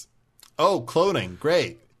Marios. Oh, cloning.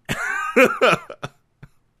 Great.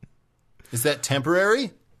 Is that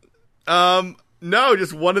temporary? No,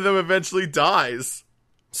 just one of them eventually dies.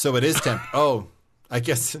 So it is Oh, I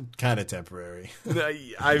guess kind of temporary.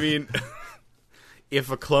 I mean,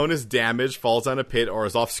 if a clone is damaged, falls down a pit, or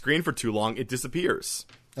is off screen for too long, it disappears.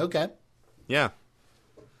 Okay. Yeah.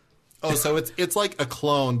 Oh, so it's like a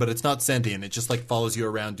clone, but it's not sentient. It just like follows you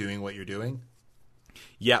around doing what you're doing?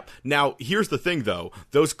 Yep. Now, here's the thing, though.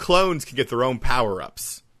 Those clones can get their own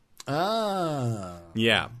power-ups. Ah.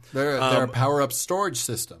 Yeah. They're a power-up storage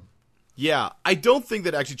system. Yeah, I don't think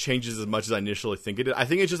that actually changes as much as I initially think it did. I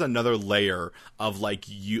think it's just another layer of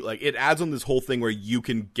it adds on this whole thing where you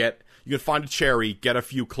can find a cherry, get a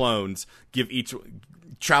few clones,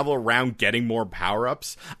 travel around getting more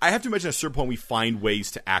power-ups. I have to imagine at a certain point we find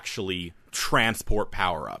ways to actually transport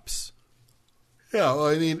power-ups. Yeah, well,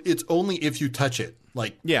 I mean, it's only if you touch it.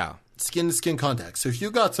 Yeah. Skin-to-skin contact. So if you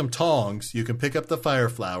got some tongs, you can pick up the fire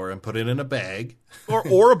flower and put it in a bag.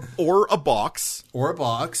 Or a box. Or a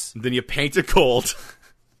box. Then you paint it gold.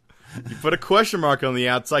 You put a question mark on the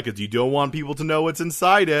outside because you don't want people to know what's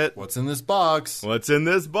inside it. What's in this box? What's in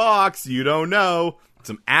this box? You don't know.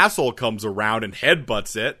 Some asshole comes around and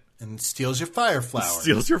headbutts it. And steals your fire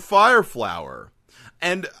flower.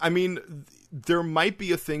 And, I mean, there might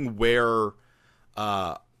be a thing where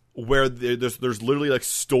there's literally like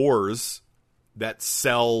stores that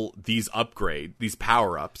sell these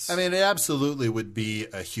power-ups. I mean, it absolutely would be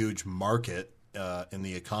a huge market in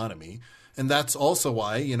the economy. And that's also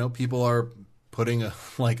why, you know, people are putting a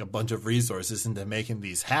bunch of resources into making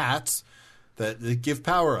these hats that give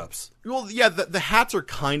power-ups. Well, yeah, the hats are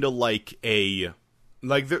kind of like they're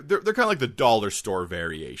kind of like the dollar store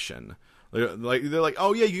variation. They're like,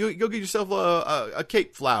 oh yeah, you go get yourself a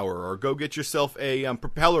cape flower, or go get yourself a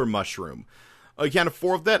propeller mushroom. Oh, you can't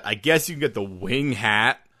afford that? I guess you can get the wing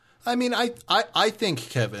hat. I mean, I think,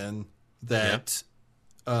 Kevin, that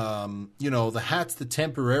the hats, the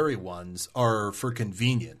temporary ones, are for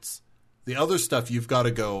convenience. The other stuff you've got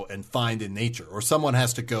to go and find in nature, or someone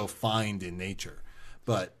has to go find in nature.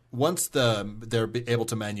 But once they're able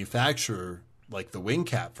to manufacture, like the wing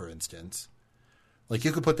cap, for instance, like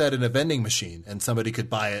you could put that in a vending machine and somebody could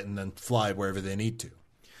buy it and then fly wherever they need to.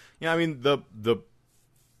 Yeah, I mean, the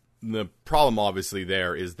problem obviously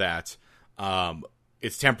there is that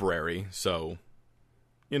it's temporary. So,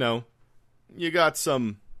 you got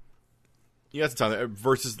some time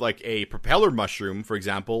versus like a propeller mushroom, for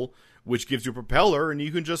example, which gives you a propeller and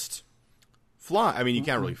you can just fly. I mean, you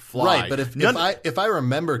can't really fly. Right, but if I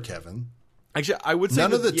remember, Kevin, actually, I would say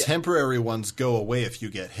none of the temporary ones go away if you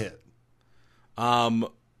get hit.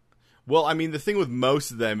 Well, I mean, the thing with most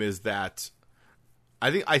of them is that I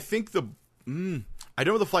think I don't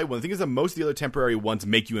know the flight one. The thing is that most of the other temporary ones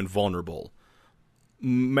make you invulnerable.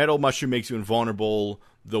 Metal mushroom makes you invulnerable.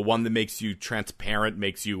 The one that makes you transparent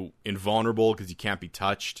makes you invulnerable because you can't be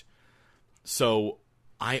touched. So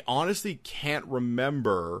I honestly can't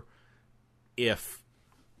remember if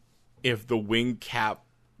the wing cap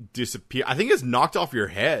disappear. I think it's knocked off your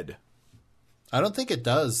head. I don't think it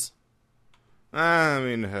does. I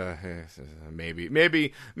mean,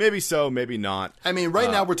 maybe so, maybe not. I mean, right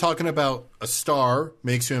now we're talking about a star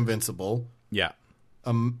makes you invincible. Yeah.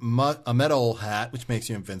 A metal hat, which makes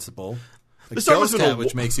you invincible. A ghost hat,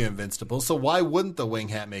 which makes you invincible. So why wouldn't the wing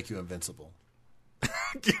hat make you invincible?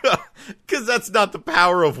 Because that's not the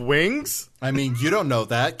power of wings. I mean, you don't know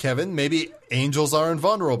that, Kevin. Maybe angels are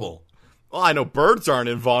invulnerable. Well, I know birds aren't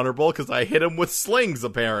invulnerable because I hit them with slings,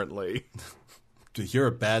 apparently. Dude, you're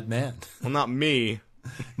a bad man. Well, not me.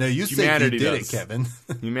 No, you said you did it, Kevin.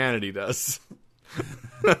 Humanity does.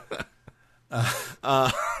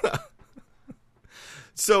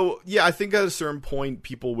 So, yeah, I think at a certain point,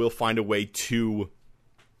 people will find a way to,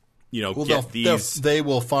 get these. They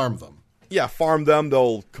will farm them. Yeah, farm them.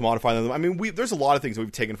 They'll commodify them. I mean, there's a lot of things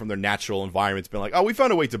we've taken from their natural environments. Been like, oh, we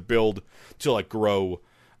found a way to grow.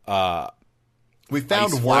 We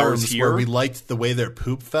found worms where we liked the way their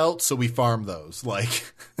poop felt, so we farmed those.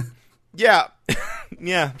 Yeah,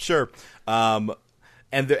 yeah, sure. And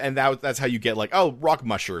that's how you get rock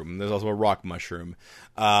mushroom. There's also a rock mushroom.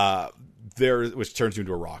 Which turns you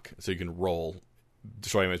into a rock, so you can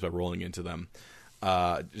destroy enemies by rolling into them.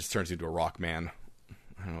 It just turns you into a rock man.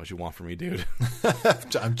 I don't know what you want from me, dude.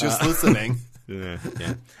 I'm just listening. Yeah.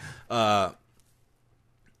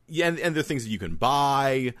 Yeah, and there are things that you can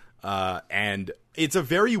buy, and it's a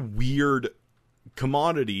very weird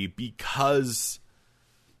commodity because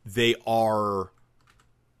they are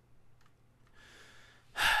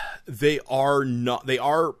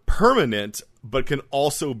permanent, but can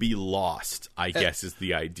also be lost, I guess is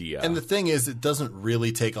the idea. And the thing is, it doesn't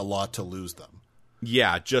really take a lot to lose them.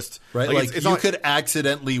 Yeah, just right. It's you could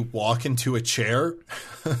accidentally walk into a chair,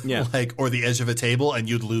 yeah, or the edge of a table, and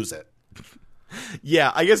you'd lose it.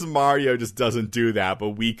 Yeah, I guess Mario just doesn't do that, but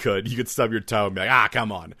we could. You could stub your toe and be like,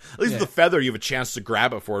 come on. At least with the feather, you have a chance to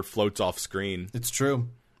grab it before it floats off screen. It's true.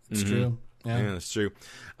 It's true. Yeah, it's true.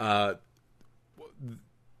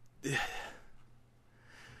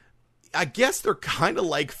 I guess they're kind of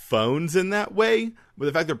like phones in that way, but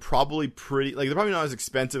the fact they're probably they're probably not as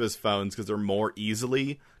expensive as phones because they're more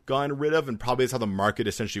easily gotten rid of, and probably that's how the market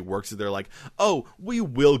essentially works. Is they're like, oh, we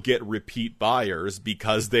will get repeat buyers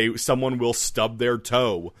because someone will stub their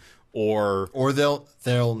toe, or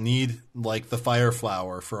they'll need like the Fire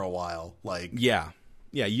Flower for a while. Like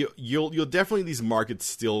you'll definitely, these markets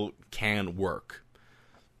still can work,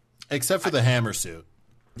 except for the hammer suit.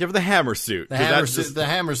 Yeah, for the hammer suit. The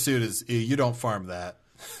hammer suit is, you don't farm that.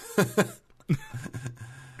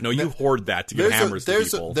 No, you hoard that to give hammers to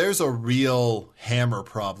people. There's a real hammer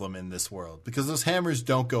problem in this world because those hammers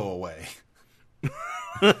don't go away.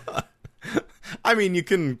 I mean, you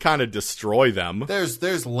can kind of destroy them. There's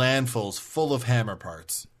landfills full of hammer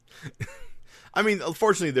parts. I mean,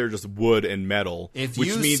 unfortunately, they're just wood and metal. If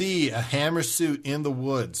you see a hammer suit in the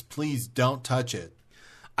woods, please don't touch it.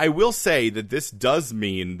 I will say that this does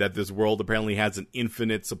mean that this world apparently has an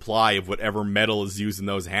infinite supply of whatever metal is used in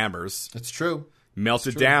those hammers. That's true. Melt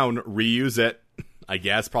it down, reuse it. I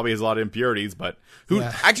guess probably has a lot of impurities, but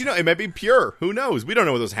actually no, it might be pure. Who knows? We don't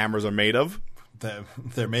know what those hammers are made of.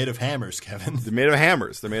 They're made of hammers, Kevin. They're made of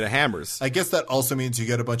hammers. I guess that also means you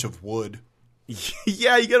get a bunch of wood.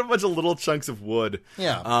 Yeah, you get a bunch of little chunks of wood.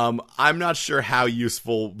 Yeah. I'm not sure how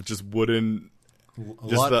useful just wooden. A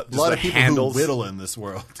lot of people handles. who whittle in this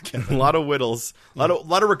world. Kevin. A lot of whittles. A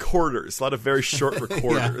lot of recorders. A lot of very short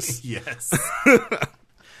recorders. Yes.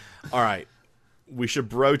 All right. We should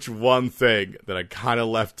broach one thing that I kind of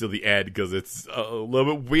left to the end because it's a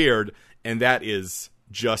little bit weird, and that is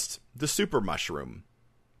just the super mushroom.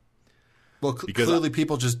 Well, clearly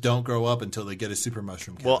people just don't grow up until they get a super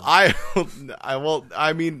mushroom. Kevin. Well,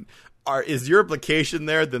 I mean, is your implication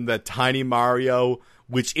there then that Tiny Mario,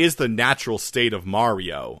 which is the natural state of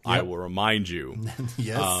Mario, I will remind you.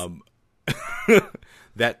 Yes.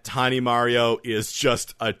 That Tiny Mario is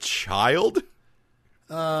just a child?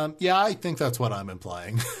 Yeah, I think that's what I'm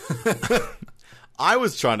implying. I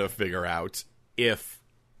was trying to figure out if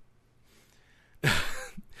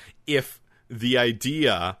the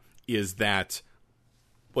idea is that,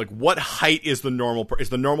 like, what height is the normal is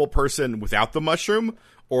the normal person without the mushroom,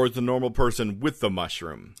 or is the normal person with the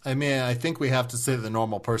mushroom? I mean, I think we have to say the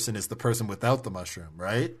normal person is the person without the mushroom,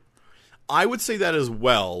 right? I would say that as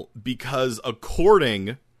well, because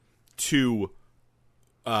according to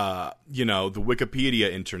the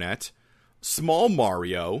Wikipedia internet, Small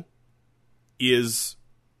Mario is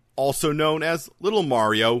also known as Little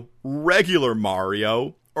Mario, Regular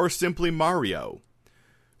Mario, or simply Mario.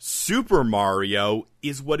 Super Mario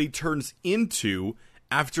is what he turns into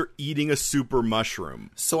after eating a super mushroom.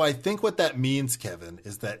 So I think what that means, Kevin,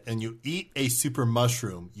 is that when you eat a super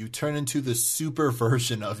mushroom, you turn into the super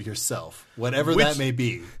version of yourself, whatever that may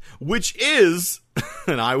be. Which is,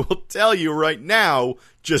 and I will tell you right now,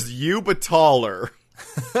 just you but taller.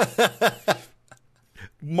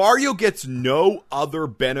 Mario gets no other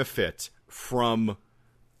benefit from...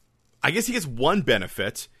 I guess he gets one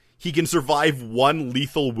benefit. He can survive one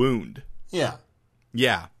lethal wound. Yeah.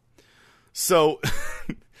 Yeah. So,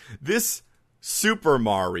 this Super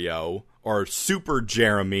Mario, or Super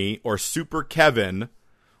Jeremy, or Super Kevin,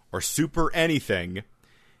 or Super anything,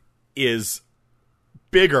 is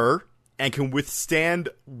bigger and can withstand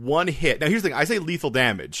one hit. Now, here's the thing. I say lethal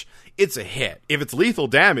damage. It's a hit. If it's lethal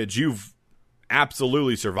damage, you've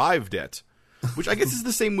absolutely survived it. Which I guess is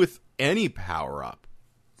the same with any power-up.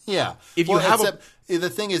 Yeah. If you the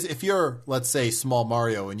thing is, if you're, let's say, Small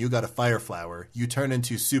Mario and you got a Fire Flower, you turn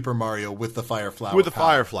into Super Mario with the Fire Flower. With the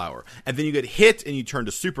Fire Flower. And then you get hit and you turn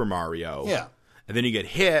to Super Mario. Yeah. And then you get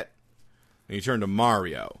hit and you turn to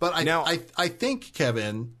Mario. But I think,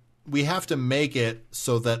 Kevin, we have to make it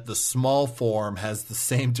so that the small form has the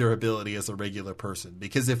same durability as a regular person.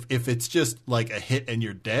 Because if it's just like a hit and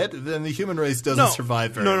you're dead, then the human race doesn't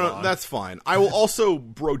survive very long. No, that's fine. I will also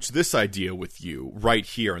broach this idea with you right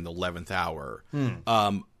here in the 11th hour.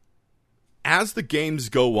 As the games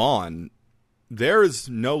go on, there is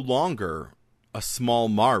no longer a small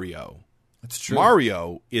Mario. That's true.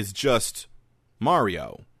 Mario is just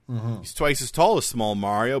Mario. Mm-hmm. He's twice as tall as small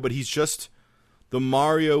Mario, but he's just the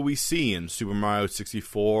Mario we see in Super Mario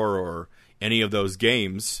 64 or any of those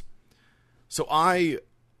games. So I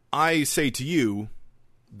say to you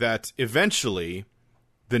that eventually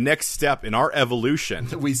the next step in our evolution...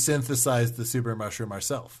 we synthesized the Super Mushroom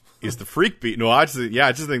ourselves. ...is the Freak Beast. No, I just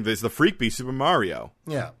think it's the Freak Beast Super Mario.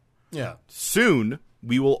 Yeah, yeah. Soon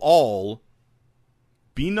we will all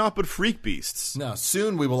be not but Freak Beasts. No,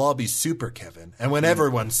 soon we will all be Super, Kevin. And when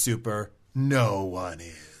everyone's Super, no one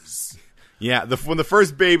is. Yeah, when the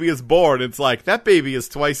first baby is born, it's like, that baby is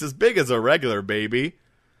twice as big as a regular baby.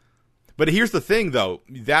 But here's the thing, though.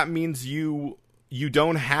 That means you you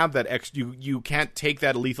don't have that you can't take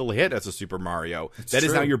that lethal hit as a Super Mario. That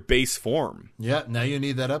is now your base form. Yeah, now you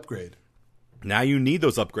need that upgrade. Now you need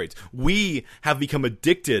those upgrades. We have become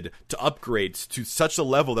addicted to upgrades to such a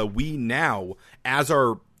level that we now, as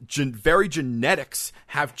our very genetics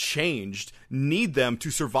have changed, need them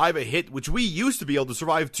to survive a hit, which we used to be able to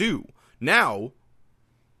survive too. Now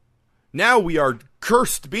we are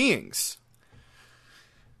cursed beings.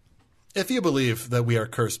 If you believe that we are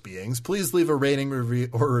cursed beings, please leave a rating or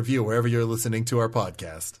review wherever you're listening to our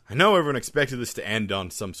podcast. I know everyone expected this to end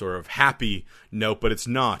on some sort of happy note, but it's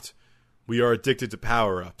not. We are addicted to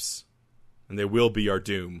power-ups, and they will be our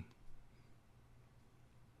doom.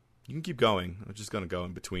 You can keep going. I'm just going to go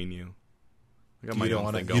in between you. I got my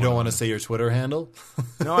own thing going. You don't want to say your Twitter handle?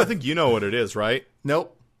 No, I think you know what it is, right?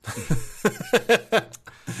 Nope.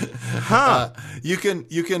 You can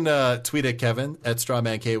tweet at Kevin at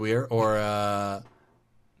StrawmanKWeir, or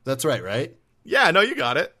that's right? Yeah, no, you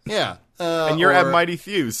got it. Yeah. And you're at Mighty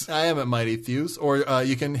Thews. I am at Mighty Thews, or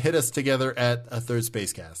you can hit us together at a Third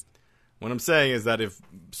Spacecast. What I'm saying is that if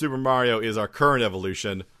Super Mario is our current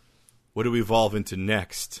evolution, what do we evolve into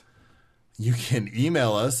next? You can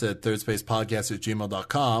email us at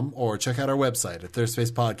thirdspacepodcast@gmail.com, or check out our website at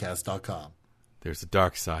thirdspacepodcast.com. There's a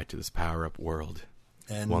dark side to this power-up world.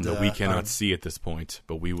 And, one that we cannot see at this point,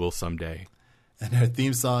 but we will someday. And our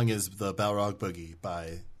theme song is the Balrog Boogie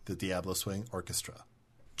by the Diablo Swing Orchestra.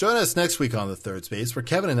 Join us next week on The Third Space, where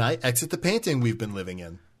Kevin and I exit the painting we've been living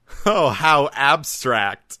in. Oh, how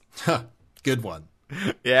abstract. Good one.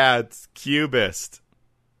 Yeah, it's cubist.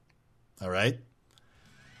 All right.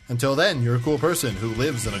 Until then, you're a cool person who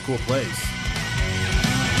lives in a cool place.